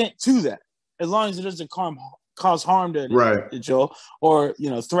an extent to that, as long as it doesn't cause harm to Joe, or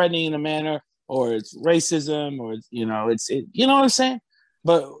threatening in a manner, or it's racism, or you know what I'm saying?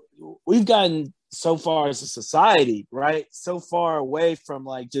 But we've gotten so far as a society, right? So far away from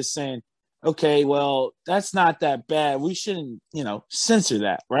just saying, okay, well, that's not that bad. We shouldn't, censor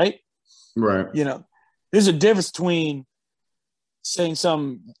that, right? Right. There's a difference between saying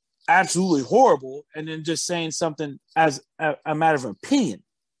something absolutely horrible and then just saying something as a matter of opinion,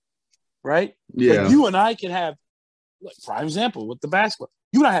 right? Yeah. You and I can have prime example with the basketball.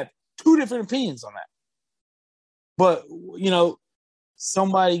 You and I have two different opinions on that. But,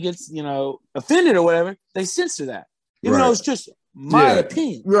 somebody gets, offended or whatever, they censor that. Even though it's just my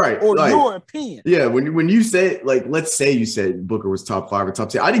opinion. Right. Or your opinion. Yeah. When you say, like, let's say you said Booker was top 5 or top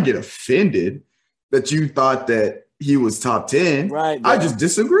 10, I didn't get offended that you thought that he was top 10. Right. I just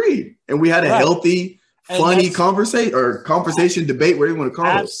disagreed. And we had a healthy, funny conversation, debate, whatever you want to call it.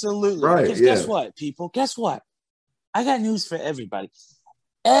 Absolutely. Right. Because guess what, people? Guess what? I got news for everybody.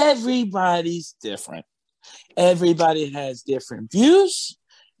 Everybody's different. Everybody has different views.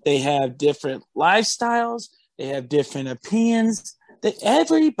 They have different lifestyles. They have different opinions.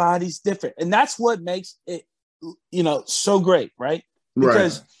 Everybody's different. And that's what makes it, so great, right?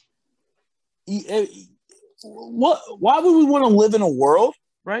 Because why would we want to live in a world,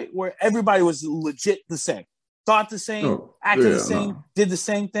 right, where everybody was legit the same, thought the same, acted the same, did the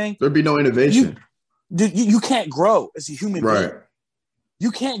same thing? There'd be no innovation. You can't grow as a human being. Right.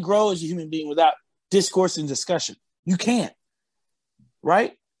 You can't grow as a human being without discourse and discussion. You can't.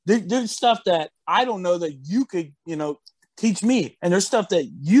 Right? There's stuff that I don't know that you could, teach me. And there's stuff that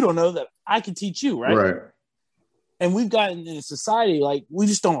you don't know that I can teach you, right? Right. And we've gotten in a society like we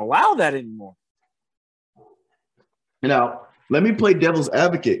just don't allow that anymore. Now, let me play devil's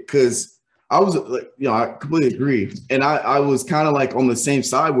advocate because I was like, I completely agree. And I was kind of like on the same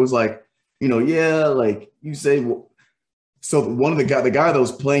side, was like, like you say, well, so one of the guy that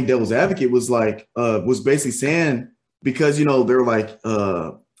was playing devil's advocate was like, was basically saying, because, they're like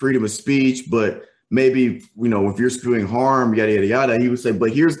freedom of speech, but maybe, if you're spewing harm, yada, yada, yada, he would say,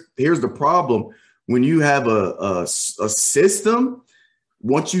 but here's the problem. When you have a system,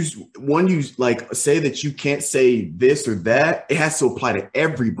 when you like say that you can't say this or that, it has to apply to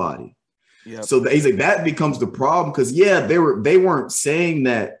everybody. Yep. So he's like, that becomes the problem because they weren't saying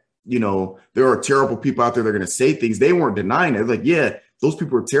that, there are terrible people out there that are going to say things. They weren't denying it. Like, those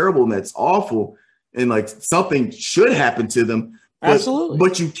people are terrible and that's awful. And like something should happen to them. Absolutely.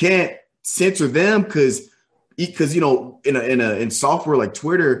 But you can't censor them because in software like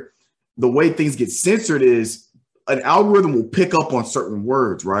Twitter, the way things get censored is an algorithm will pick up on certain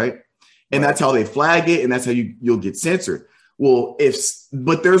words, right? And that's how they flag it, and that's how you'll get censored. Well,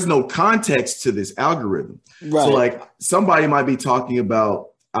 but there's no context to this algorithm. Right. So like somebody might be talking about,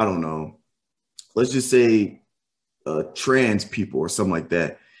 I don't know, let's just say trans people or something like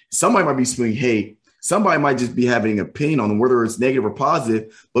that. Somebody might be spewing hate. Somebody might just be having an opinion on whether it's negative or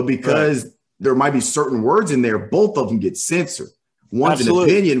positive, but because there might be certain words in there, both of them get censored. One's an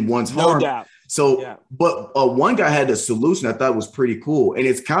opinion, one's harm. No doubt. So, but one guy had a solution I thought was pretty cool. And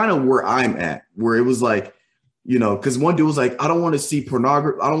it's kind of where I'm at, where it was like, because one dude was like, I don't want to see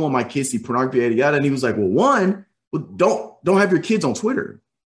pornography. I don't want my kids to see pornography, yada, yada. And he was like, well, don't have your kids on Twitter.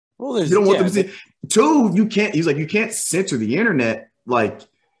 Well, you don't want them to see. Two, you can't. He's like, you can't censor the internet. Like,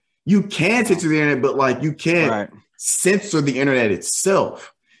 you can censor the internet, but like, you can't censor the internet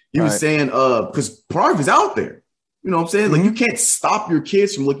itself. He was saying, because pornography is out there. You know what I'm saying? Mm-hmm. Like, you can't stop your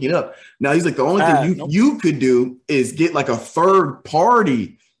kids from looking it up. Now, he's like, the only thing you could do is get like a third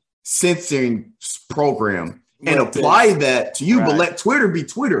party censoring program and apply that to you, but let Twitter be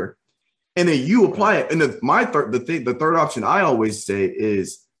Twitter. And then you apply it. And the third option I always say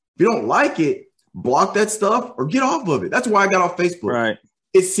is, if you don't like it, block that stuff or get off of it. That's why I got off Facebook. Right.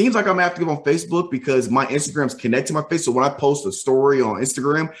 It seems like I'm active on Facebook because my Instagram's connected to my face. So when I post a story on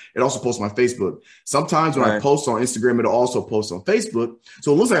Instagram, it also posts on my Facebook. Sometimes when I post on Instagram, it'll also post on Facebook.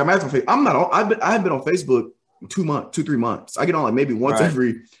 So it looks like I'm active on Facebook. I'm not on. I've been on Facebook 3 months. I get on like maybe once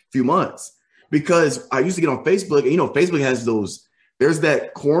every few months because I used to get on Facebook. And Facebook has those. There's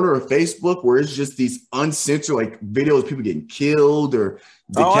that corner of Facebook where it's just these uncensored like videos of people getting killed or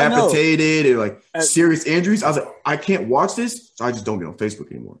decapitated or like serious injuries. I was like, I can't watch this, so I just don't get on Facebook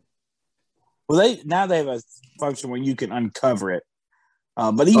anymore. Well, they have a function where you can uncover it.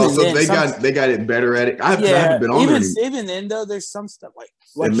 But even then, they got it better at it. I haven't been on there anymore. Even then, though, there's some stuff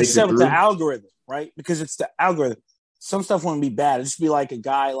like you said with the algorithm, right? Because it's the algorithm. Some stuff wouldn't be bad. It'd just be like a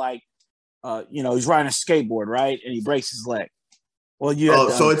guy like, he's riding a skateboard, right, and he breaks his leg. Well,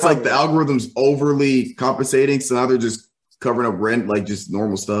 so it's like the algorithm's overly compensating. So now they're just covering up rent, like just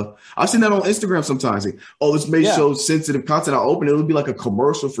normal stuff. I've seen that on Instagram sometimes. Like, this may show sensitive content. I open it, it'll be like a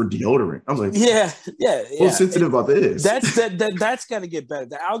commercial for deodorant. I was like, what's sensitive about this? That's got to get better.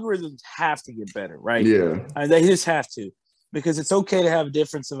 The algorithms have to get better, right? Yeah, they just have to, because it's okay to have a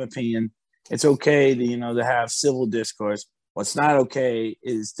difference of opinion. It's okay to to have civil discourse. What's not okay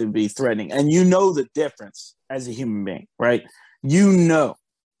is to be threatening, and the difference as a human being, right?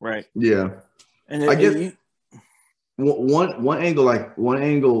 Right? Yeah. And I get one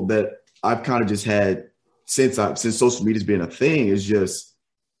angle that I've kind of just had since social media's been a thing is just,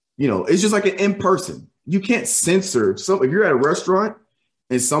 it's just like an in person. You can't censor if you're at a restaurant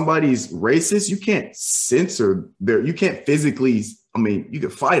and somebody's racist, you can't censor you can't physically, you can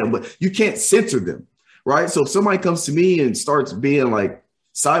fight them, but you can't censor them, right? So if somebody comes to me and starts being like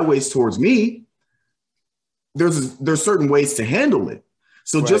sideways towards me, there's certain ways to handle it.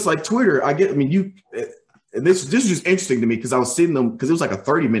 So just like Twitter, this is just interesting to me because I was seeing them because it was like a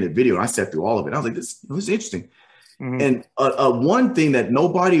 30-minute video and I sat through all of it. I was like, this is interesting. Mm-hmm. And one thing that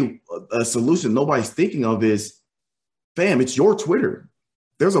a solution nobody's thinking of is, fam, it's your Twitter.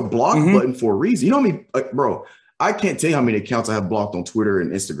 There's a block button for a reason. You know what bro, I can't tell you how many accounts I have blocked on Twitter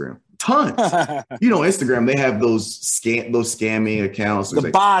and Instagram. Tons. Instagram, they have those scamming accounts.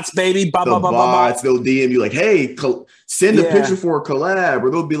 The bots, baby. Bots, they'll DM you like, hey, send a picture for a collab. Or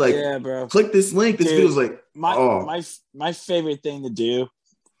they'll be like, bro, click this link. This video's like, my favorite thing to do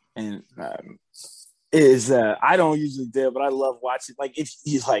and is I don't usually do it, but I love watching. Like, if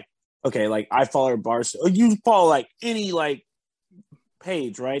you like, okay, like I follow Barstool. You follow like any like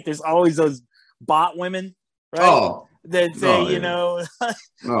page, right? There's always those bot women, right? Oh. That say,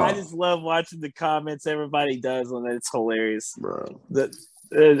 I just love watching the comments everybody does on it. It's hilarious, bro.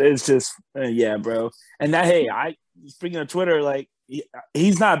 It's just, bro. And that, speaking of Twitter, like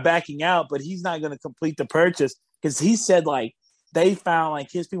he's not backing out, but he's not going to complete the purchase because he said like they found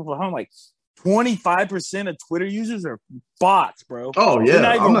like his people at home, like 25% of Twitter users are bots, bro. Oh yeah,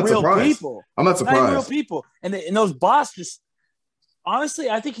 I'm not real surprised. People. I'm not surprised. Not real people, and those bots just.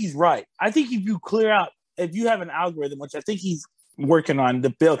 Honestly, I think he's right. I think if you have an algorithm, which I think he's working on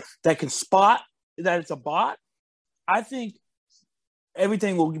to build, that can spot that it's a bot, I think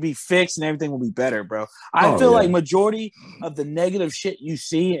everything will be fixed and everything will be better, bro. I feel like majority of the negative shit you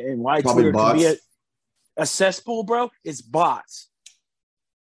see and why probably Twitter bots. Can be a cesspool, bro, is bots.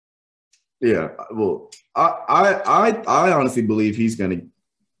 Yeah, well, I honestly believe he's gonna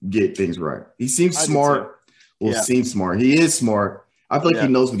get things right. He seems smart. Seems smart. He is smart. I feel like he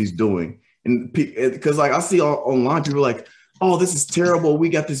knows what he's doing. And because like I see online, people are like, oh, this is terrible. We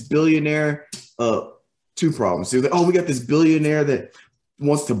got this billionaire. Two problems. So like, we got this billionaire that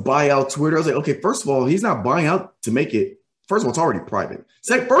wants to buy out Twitter. I was like, okay, first of all, he's not buying out to make it. First of all, it's already private.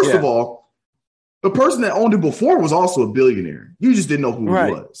 Second, first of all, the person that owned it before was also a billionaire. You just didn't know who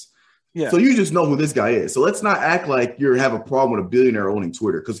he was. Yeah. So you just know who this guy is. So let's not act like you have a problem with a billionaire owning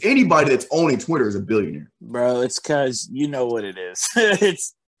Twitter, because anybody that's owning Twitter is a billionaire. Bro, it's because you know what it is.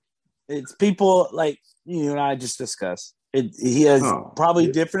 It's people like you and I just discussed. He has probably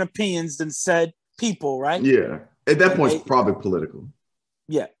different opinions than said people, right? Yeah. At that point, it's probably political.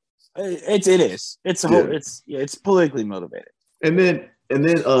 Yeah. It is. It's a whole, it's politically motivated. And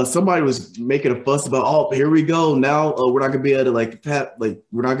then somebody was making a fuss about, here we go. Now we're not gonna be able to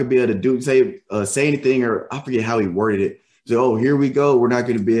we're not gonna be able to say anything, or I forget how he worded it. So here we go. We're not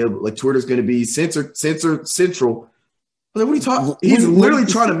gonna be able, Twitter's gonna be censor central. Like, what are you talking? He's literally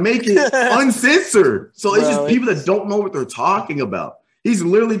trying to make it uncensored. So it's just people that don't know what they're talking about. He's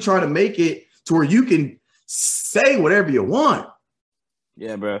literally trying to make it to where you can say whatever you want.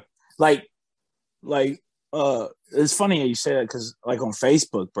 Yeah, bro. It's funny how you say that, because like on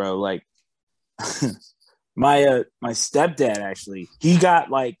Facebook, bro, like my stepdad actually, he got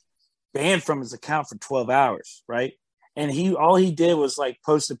banned from his account for 12 hours, right? And all he did was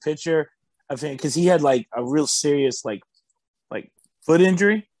post a picture of him, because he had a real serious foot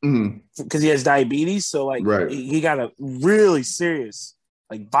injury, because he has diabetes. So he got a really serious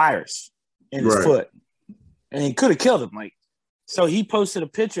virus in his foot, and it could have killed him. So he posted a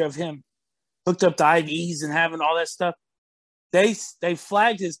picture of him hooked up to IVs and having all that stuff. They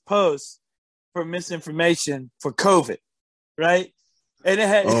flagged his post for misinformation for COVID, right? And it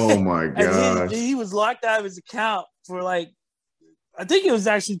had, oh my god, he was locked out of his account for I think it was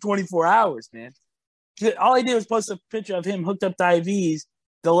actually 24 hours, man. All he did was post a picture of him hooked up to IVs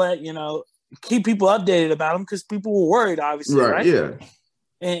to let keep people updated about him, because people were worried, obviously, right? Yeah,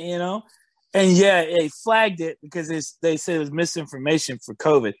 and they flagged it because they said it was misinformation for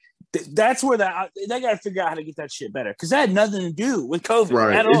COVID. That's where they got to figure out how to get that shit better, because that had nothing to do with COVID,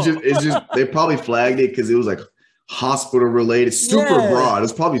 right? At all. It's just they probably flagged it because it was hospital related, super broad.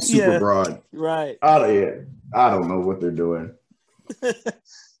 It's probably super broad, right? I don't know what they're doing, but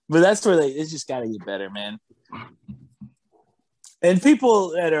that's where it's just got to get better, man. And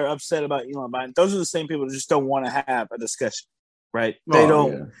people that are upset about Elon Musk, those are the same people that just don't want to have a discussion, right? They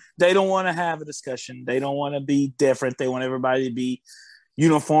don't want to have a discussion. They don't want to be different. They want everybody to be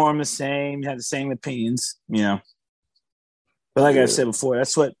uniform, the same, have the same opinions, But like I said before,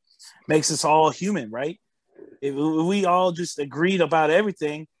 that's what makes us all human, right? If we all just agreed about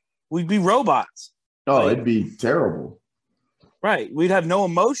everything, we'd be robots. Oh, it'd be terrible. Right. We'd have no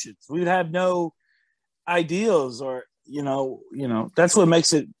emotions. We'd have no ideals or, that's what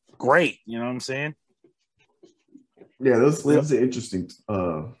makes it great. You know what I'm saying? Yeah, that was an interesting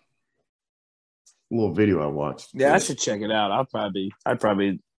little video I watched. Yeah, I should check it out. I'd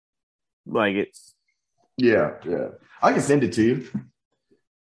probably like it. Yeah. I can send it to you.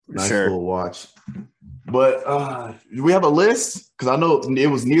 Nice little watch. But do we have a list? Because I know it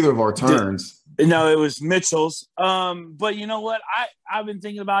was neither of our turns. No, it was Mitchell's. But you know what? I've been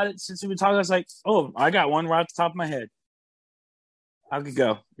thinking about it since we've been talking. I was like, oh, I got one right off the top of my head. I could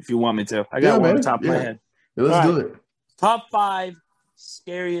go if you want me to. I got one off the top of my head. Yeah, let's do it. Top 5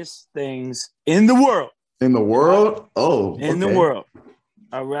 scariest things in the world. In the world? Oh, in the world.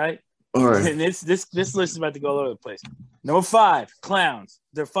 All right. All right. And this list is about to go all over the place. Number 5, clowns.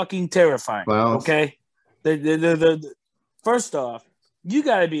 They're fucking terrifying. Clowns. Okay. They're first off, you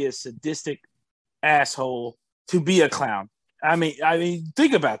got to be a sadistic asshole to be a clown. I mean,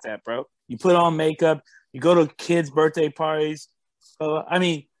 think about that, bro. You put on makeup. You go to kids' birthday parties. I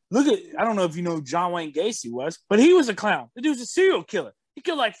don't know if you know who John Wayne Gacy was, but he was a clown. The dude's a serial killer. He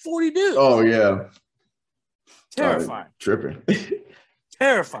killed like 40 dudes. Oh, yeah. Terrifying. Tripping.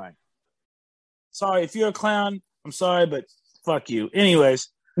 Terrifying. Sorry, if you're a clown, I'm sorry, but fuck you. Anyways,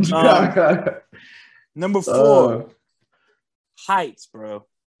 number 4, heights, bro.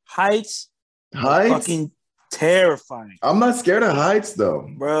 Heights? Fucking terrifying. I'm not scared of heights, though.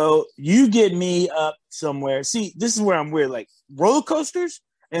 Bro, you get me up somewhere. See, this is where I'm weird. Like, roller coasters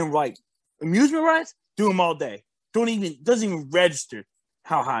and, like, amusement rides, do them all day. Doesn't even register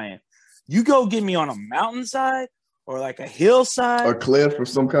how high I am. You go get me on a mountainside or, like, a hillside. A cliff of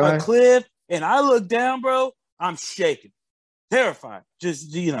some kind. A cliff, and I look down, bro, I'm shaking. Terrified.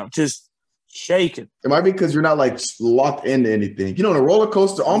 Just shaking. It might be because you're not like locked into anything. You know, on a roller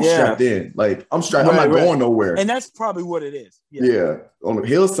coaster, I'm strapped in. Like I'm strapped. I'm not going nowhere. And that's probably what it is. Yeah. On the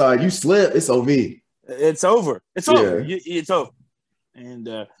hillside, you slip, it's OV. It's over. It's over. It's over.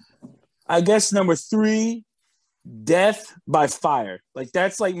 And I guess number 3, death by fire. Like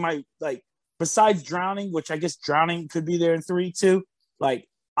that's like my besides drowning, which I guess drowning could be there in 3 too. Like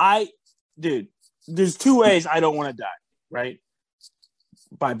there's 2 ways I don't want to die. Right?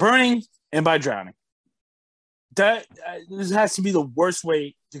 By burning and by drowning. That this has to be the worst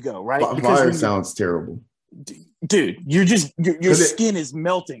way to go, right? Fire sounds terrible. Dude, your skin is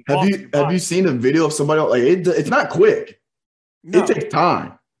melting. Have you seen a video of somebody like it's not quick. No. It takes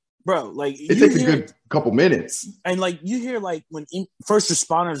time. Bro, like it takes a good couple minutes. And like you hear like when first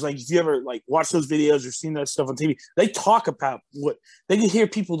responders, like if you ever like watch those videos or seen that stuff on TV, they talk about what they can hear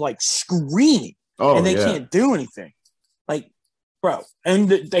people like screaming and they can't do anything. Like, bro, and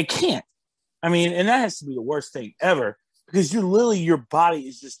they can't. I mean, and that has to be the worst thing ever because your body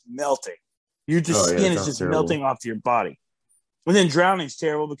is just melting. Your skin is just melting off your body. And then drowning is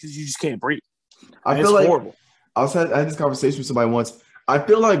terrible because you just can't breathe. I feel like horrible. I had this conversation with somebody once. I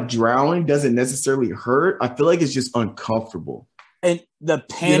feel like drowning doesn't necessarily hurt. I feel like it's just uncomfortable. And the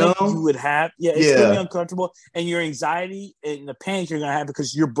panic you would have, it's going to be uncomfortable. And your anxiety and the panic you're going to have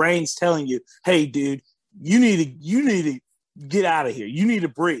because your brain's telling you, hey, dude, you need to get out of here. You need to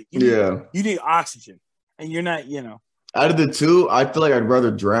breathe. You need oxygen. And you're not, Out of the 2, I feel like I'd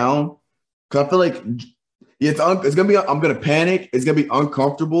rather drown. Because I feel like it's going to be, I'm going to panic. It's going to be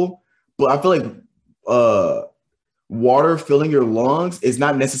uncomfortable. But I feel like water filling your lungs is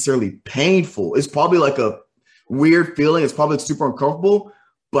not necessarily painful. It's probably like a weird feeling. It's probably super uncomfortable.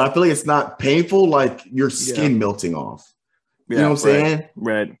 But I feel like it's not painful like your skin melting off. You know what I'm saying?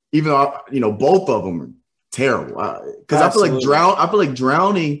 Right. Even though, both of them are terrible. Because I feel like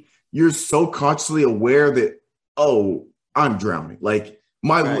drowning, you're so consciously aware that, oh, I'm drowning. Like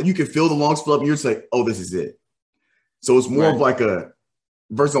you can feel the lungs fill up and you're just like, oh, this is it. So it's more of like a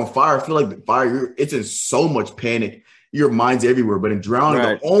versus on fire. I feel like the fire, it's in so much panic. Your mind's everywhere. But in drowning,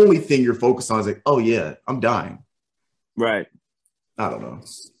 the only thing you're focused on is like, oh yeah, I'm dying. Right. I don't know.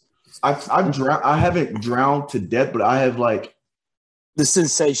 I haven't drowned to death, but I have like the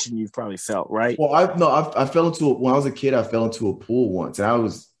sensation you've probably felt, right? Well, I fell into when I was a kid. I fell into a pool once, and I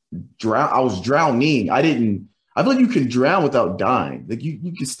was drowning. I feel like you can drown without dying. Like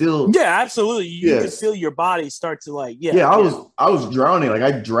you can still. Yeah, absolutely. You can feel your body start to like. Yeah. Yeah, I was drowning. Like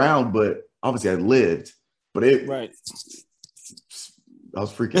I drowned, but obviously I lived. But I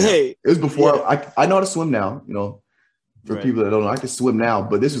was freaking out. It was before I know how to swim now. For people that don't know, I can swim now.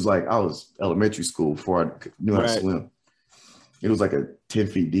 But this was like I was elementary school before I knew how to swim. It was like 10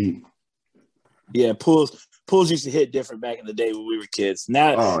 feet deep. Yeah, pools pools used to hit different back in the day when we were kids.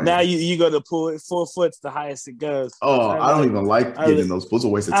 Now you go to the pool, 4 foot's the highest it goes. I don't even like getting in those pools. It's a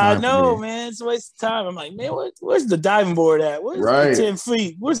waste of time. I know, man. It's a waste of time. I'm like, man, where's the diving board at? Where's the 10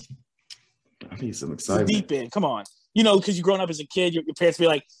 feet? I need some excitement. The deep end. Come on. Because you're growing up as a kid, your parents be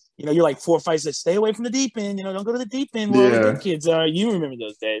like, you're like 4 or 5 said, stay away from the deep end. Don't go to the deep end where all the good kids are. You remember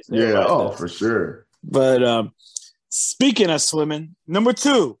those days. For sure. But speaking of swimming, number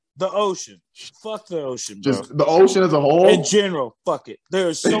 2, the ocean. Fuck the ocean, bro. Just the ocean as a whole? In general, fuck it.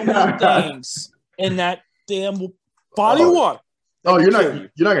 There's so many things in that damn body of water. You're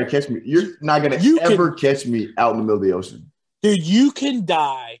not gonna catch me. You're not gonna ever catch me out in the middle of the ocean. Dude, you can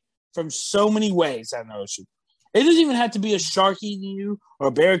die from so many ways out in the ocean. It doesn't even have to be a shark eating you or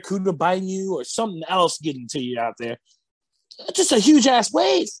a barracuda biting you or something else getting to you out there. Just a huge ass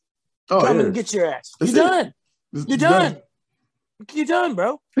wave. Come and get your ass. You're done. You're done. You're done,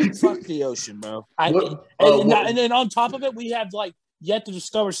 bro. Fuck the ocean, bro. And then on top of it, we have like yet to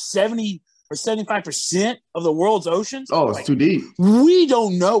discover 70 or 75% of the world's oceans. Oh, it's too deep. We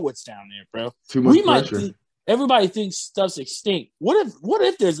don't know what's down there, bro. Too much pressure. Everybody thinks stuff's extinct. What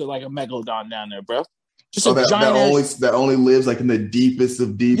if there's a megalodon down there, bro? Just a giant that only lives like in the deepest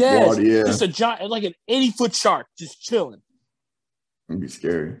of deep water. Yeah, just a giant, like an 80-foot shark, just chilling. It'd be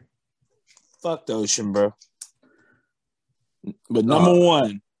scary. Fuck the ocean, bro. But number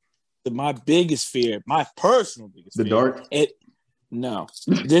one, my biggest fear, my personal biggest fear, the dark. No,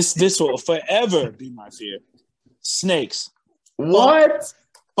 this will forever be my fear. Snakes. What?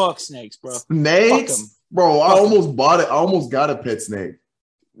 Fuck snakes, bro. Snakes, fuck bro. I almost bought it. I almost got a pet snake.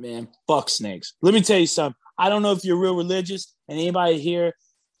 Man, fuck snakes. Let me tell you something. I don't know if you're real religious, and anybody here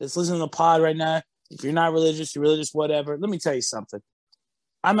that's listening to the pod right now, if you're not religious, you're religious, whatever. Let me tell you something.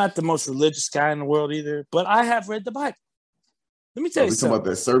 I'm not the most religious guy in the world either, but I have read the Bible. Let me tell you something. About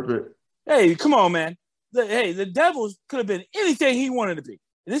that serpent. Hey, come on, man. The devil could have been anything he wanted to be.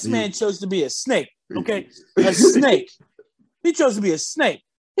 This man chose to be a snake, okay? A snake. He chose to be a snake.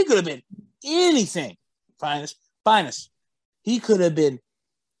 He could have been anything. Finest. He could have been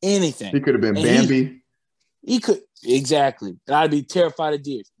anything. He could have been Bambi. He could. Exactly. And I'd be terrified of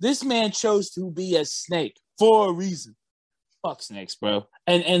deer. This man chose to be a snake for a reason. Fuck snakes, bro.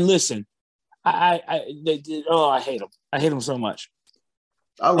 And listen, I hate them. I hate them so much.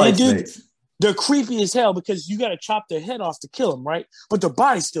 I like snakes. They're creepy as hell because you got to chop their head off to kill them, right? But their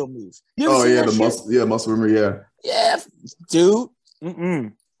body still moves. Muscle memory, yeah, dude.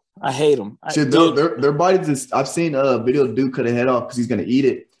 I hate them. Their bodies is. I've seen a video of dude cut a head off because he's gonna eat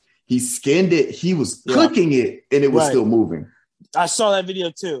it. He skinned it. He was cooking it, and it was still moving. I saw that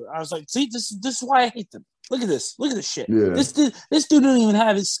video too. I was like, see, this is why I hate them. Look at this. Look at this shit. Yeah. This dude don't even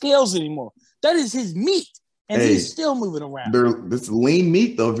have his scales anymore. That is his meat, and he's still moving around. This lean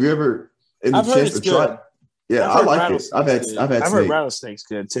meat though. If you ever I've heard it's good. Yeah, I like it. I've had. I've heard rattlesnakes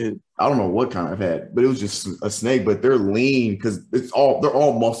good too. I don't know what kind I've had, but it was just a snake. But they're lean because they're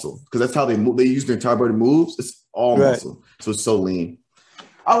all muscle because that's how they move. They use their entire body moves. It's all muscle, so it's so lean.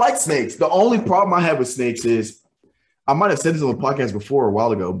 I like snakes. The only problem I have with snakes is I might have said this on the podcast before a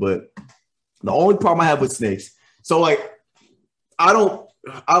while ago, but the only problem I have with snakes. So like,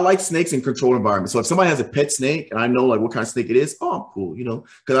 I like snakes in controlled environments. So if somebody has a pet snake and I know like what kind of snake it is, I'm cool,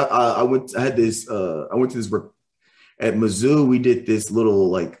 because I went to this at Mizzou. We did this little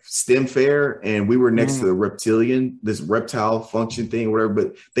like STEM fair and we were next to this reptile function thing, whatever.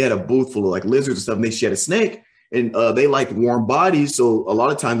 But they had a booth full of like lizards and stuff. And she had a snake and they like warm bodies. So a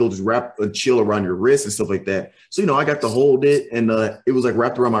lot of times they'll just wrap and chill around your wrist and stuff like that. So, I got to hold it and it was like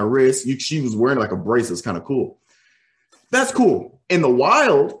wrapped around my wrist. She was wearing like a bracelet. It's kind of cool. That's cool. In the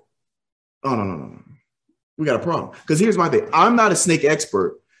wild, no. We got a problem. Because here's my thing. I'm not a snake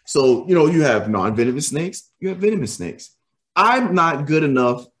expert. So, you have non-venomous snakes. You have venomous snakes. I'm not good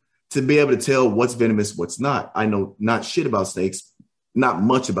enough to be able to tell what's venomous, what's not. I know not shit about snakes, not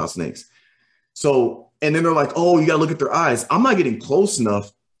much about snakes. So, and then they're like, oh, you got to look at their eyes. I'm not getting close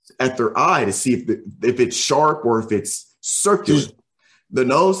enough at their eye to see if it's sharp or if it's circular. The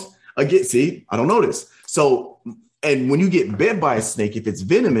nose, again, see, I don't know this. So, and when you get bit by a snake, if it's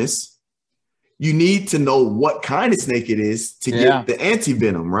venomous, you need to know what kind of snake it is to get the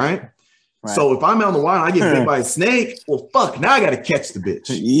anti-venom, right? So if I'm out in the wild and I get bit by a snake, well, fuck, now I got to catch the bitch.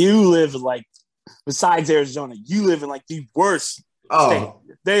 You live like, besides Arizona, you live in like the worst state.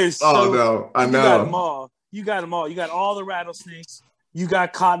 No, I know. You got them all. You got all the rattlesnakes. You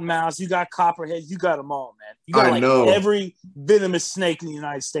got cottonmouths. You got copperheads. You got them all, man. You got every venomous snake in the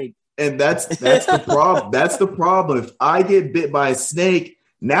United States. And that's the problem. That's the problem. If I get bit by a snake,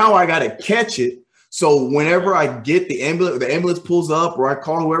 now I got to catch it. So whenever I get the ambulance pulls up or I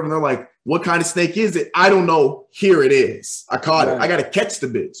call whoever, and they're like, what kind of snake is it? I don't know. Here it is. I caught it. I got to catch the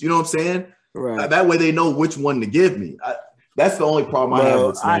bitch. You know what I'm saying? Right. That way they know which one to give me. That's the only problem I have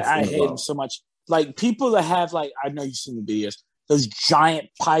with snakes. I hate them so much. Like people that have I know you've seen the videos. Those giant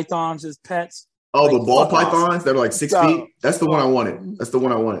pythons as pets. Oh, like, the ball pythons? They're like 6 feet? That's the one I wanted. That's the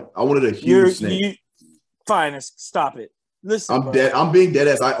one I wanted. I wanted a huge snake. Fine, stop it. Listen, I'm dead. I'm being dead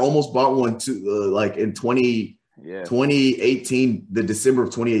ass. I almost bought one too, like in 2018, the December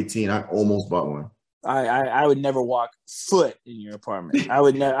of 2018. I almost bought one. I would never walk foot in your apartment. I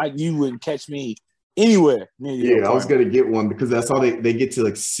would never. You wouldn't catch me anywhere near your apartment. I was gonna get one because that's how they get to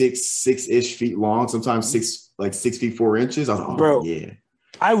like six-ish feet long. Sometimes 6 feet 4 inches. I was like, bro, yeah.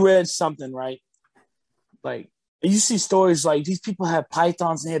 I read something right. Like you see stories like these people have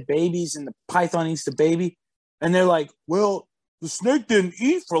pythons and they have babies, and the python eats the baby, and they're like, "Well, the snake didn't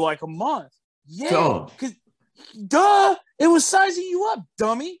eat for like a month." Yeah, because it was sizing you up,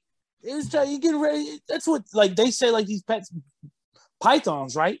 dummy. It was you getting ready. That's what like they say. Like these pets,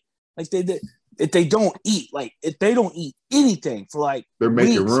 pythons, right? Like if they don't eat, like if they don't eat anything for like they're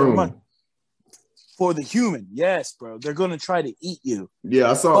making room for the human. Yes, bro. They're gonna try to eat you.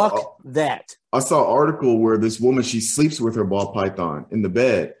 Yeah, I saw that. I saw an article where this woman, she sleeps with her ball python in the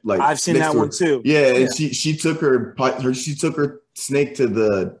bed. Like I've seen that one too. Yeah, and she took her snake to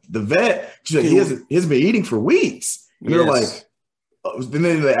the vet. She's like, he hasn't been eating for weeks. And they're like, then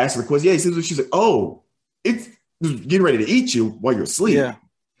they asked her the question. Yeah, she's like, oh, it's getting ready to eat you while you're asleep. Yeah.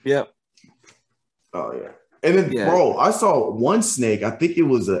 Yep. Oh yeah. And then, bro, I saw one snake. I think it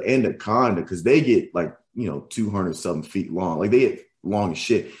was an anaconda because they get like 200 something feet long. Like they get long as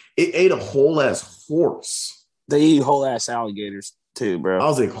shit. It ate a whole ass horse. They eat whole ass alligators too, bro. I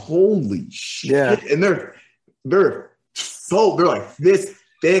was like, holy shit! Yeah. And they're like this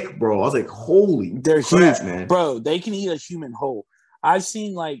thick, bro. I was like, holy, they're crap, huge, man, bro. They can eat a human whole. I've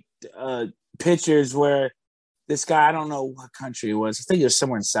seen like pictures where this guy, I don't know what country it was. I think it was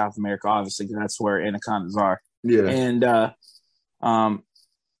somewhere in South America, obviously, because that's where anacondas are. Yeah. And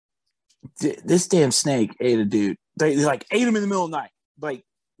this damn snake ate a dude. They like ate him in the middle of the night. Like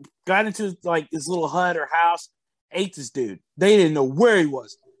got into like this little hut or house, ate this dude. They didn't know where he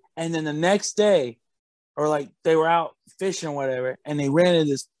was. And then the next day, or like they were out fishing or whatever, and they ran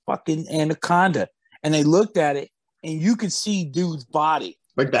into this fucking anaconda. And they looked at it, and you could see dude's body.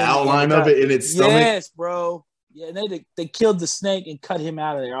 Like the outline of it in its stomach? Yes, bro. Yeah, and they killed the snake and cut him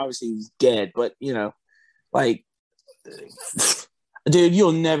out of there. Obviously, he was dead, but like, dude,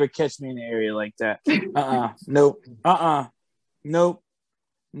 you'll never catch me in an area like that. Nope. Nope.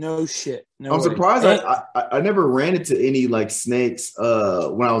 No shit. No. I'm surprised I never ran into any like snakes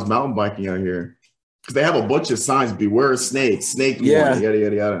when I was mountain biking out here, because they have a bunch of signs: beware of snakes, snake warning, yada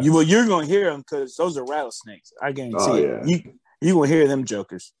yada yada. You're gonna hear them because those are rattlesnakes. I guarantee it. You gonna hear them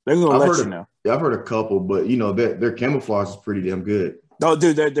jokers. They're gonna let you know. Yeah, I've heard a couple, but their camouflage is pretty damn good. Oh,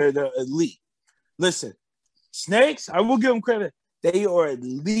 dude, they're elite. Listen, snakes, I will give them credit. They are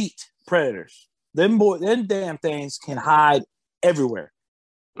elite predators. Them damn things can hide everywhere.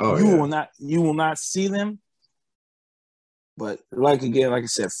 Oh, you will not see them. But like I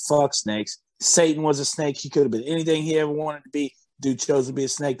said, fuck snakes. Satan was a snake. He could have been anything he ever wanted to be. Dude chose to be a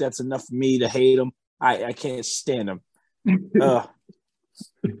snake. That's enough for me to hate him. I can't stand him. Let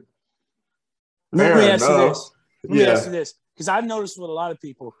me ask you this, because I've noticed with a lot of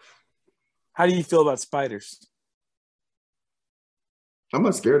people. How do you feel about spiders? I'm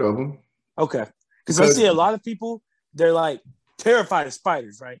not scared of them. Okay, because I see a lot of people, they're like terrified of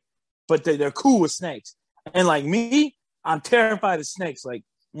spiders, right? But they're cool with snakes. And like me, I'm terrified of snakes. Like,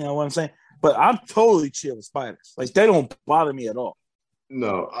 you know what I'm saying? But I'm totally chill with spiders. Like, they don't bother me at all.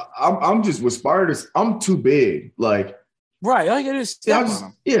 No, I'm just with spiders. I'm too big. Like, right, I get it. Step on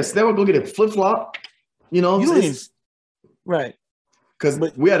them. Yeah, step on, go get a flip flop. Right. Because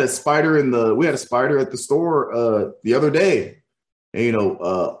we had a spider at the store the other day, and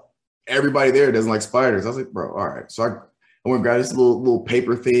everybody there doesn't like spiders. I was like, bro, all right. So I went and grabbed this little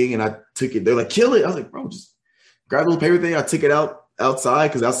paper thing, and I took it. They're like, kill it. I was like, bro, just grab a little paper thing. I took it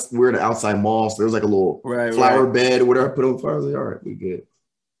outside because we're in an outside mall, so there was like a little flower bed or whatever. I put on fire. I was like, all right, we good.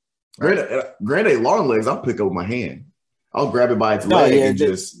 Granted, long legs, I'll pick up with my hand. I'll grab it by its leg and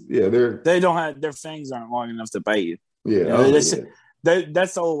they don't have, their fangs aren't long enough to bite you. Yeah,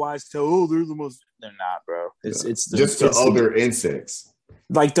 that's the old wise tale. Oh, they're the most. They're not, bro. It's just other insects.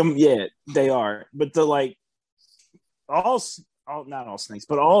 Like them, yeah, they are. But the like all not all snakes,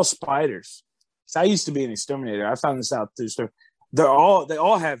 but all spiders. So I used to be an exterminator. I found this out through stuff. They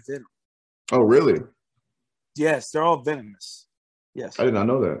all have venom. Oh, really? Yes, they're all venomous. Yes, I did not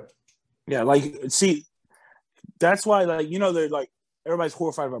know that. Yeah, like see, that's why they're like everybody's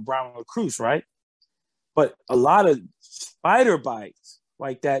horrified about brown recluse, right? But a lot of spider bites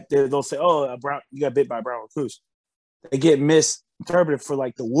like that, they'll say, "Oh, you got bit by a brown recluse." They get misinterpreted for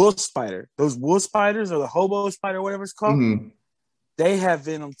like the wolf spider. Those wolf spiders or the hobo spider, whatever it's called, they have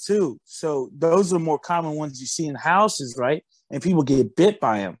venom too. So those are more common ones you see in houses, right? And people get bit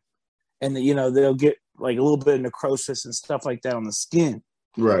by them, and they'll get like a little bit of necrosis and stuff like that on the skin.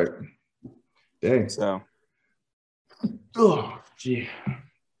 Right. Dang. So. Oh, gee.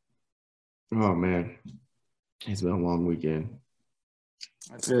 Oh man, it's been a long weekend.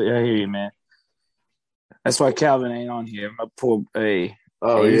 I hear you, man. That's why Calvin ain't on here. My poor he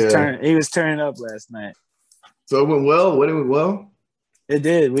was turning up last night. So it went well. What, it went well? It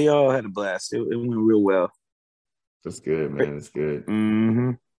did. We all had a blast. It went real well. That's good, man. That's good.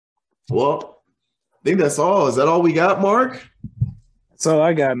 Mm-hmm. Well, I think that's all. Is that all we got, Mark? That's all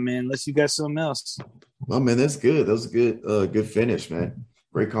I got, man. Unless you got something else. Oh man, that's good. That was a good finish, man.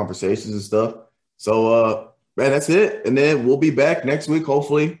 Great conversations and stuff. So, man, that's it. And then we'll be back next week.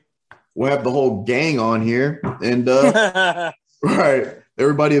 Hopefully, we'll have the whole gang on here, and right,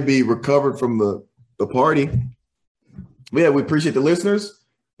 everybody will be recovered from the party. But yeah, we appreciate the listeners.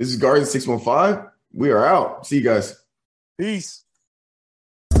 This is Garden 615. We are out. See you guys. Peace.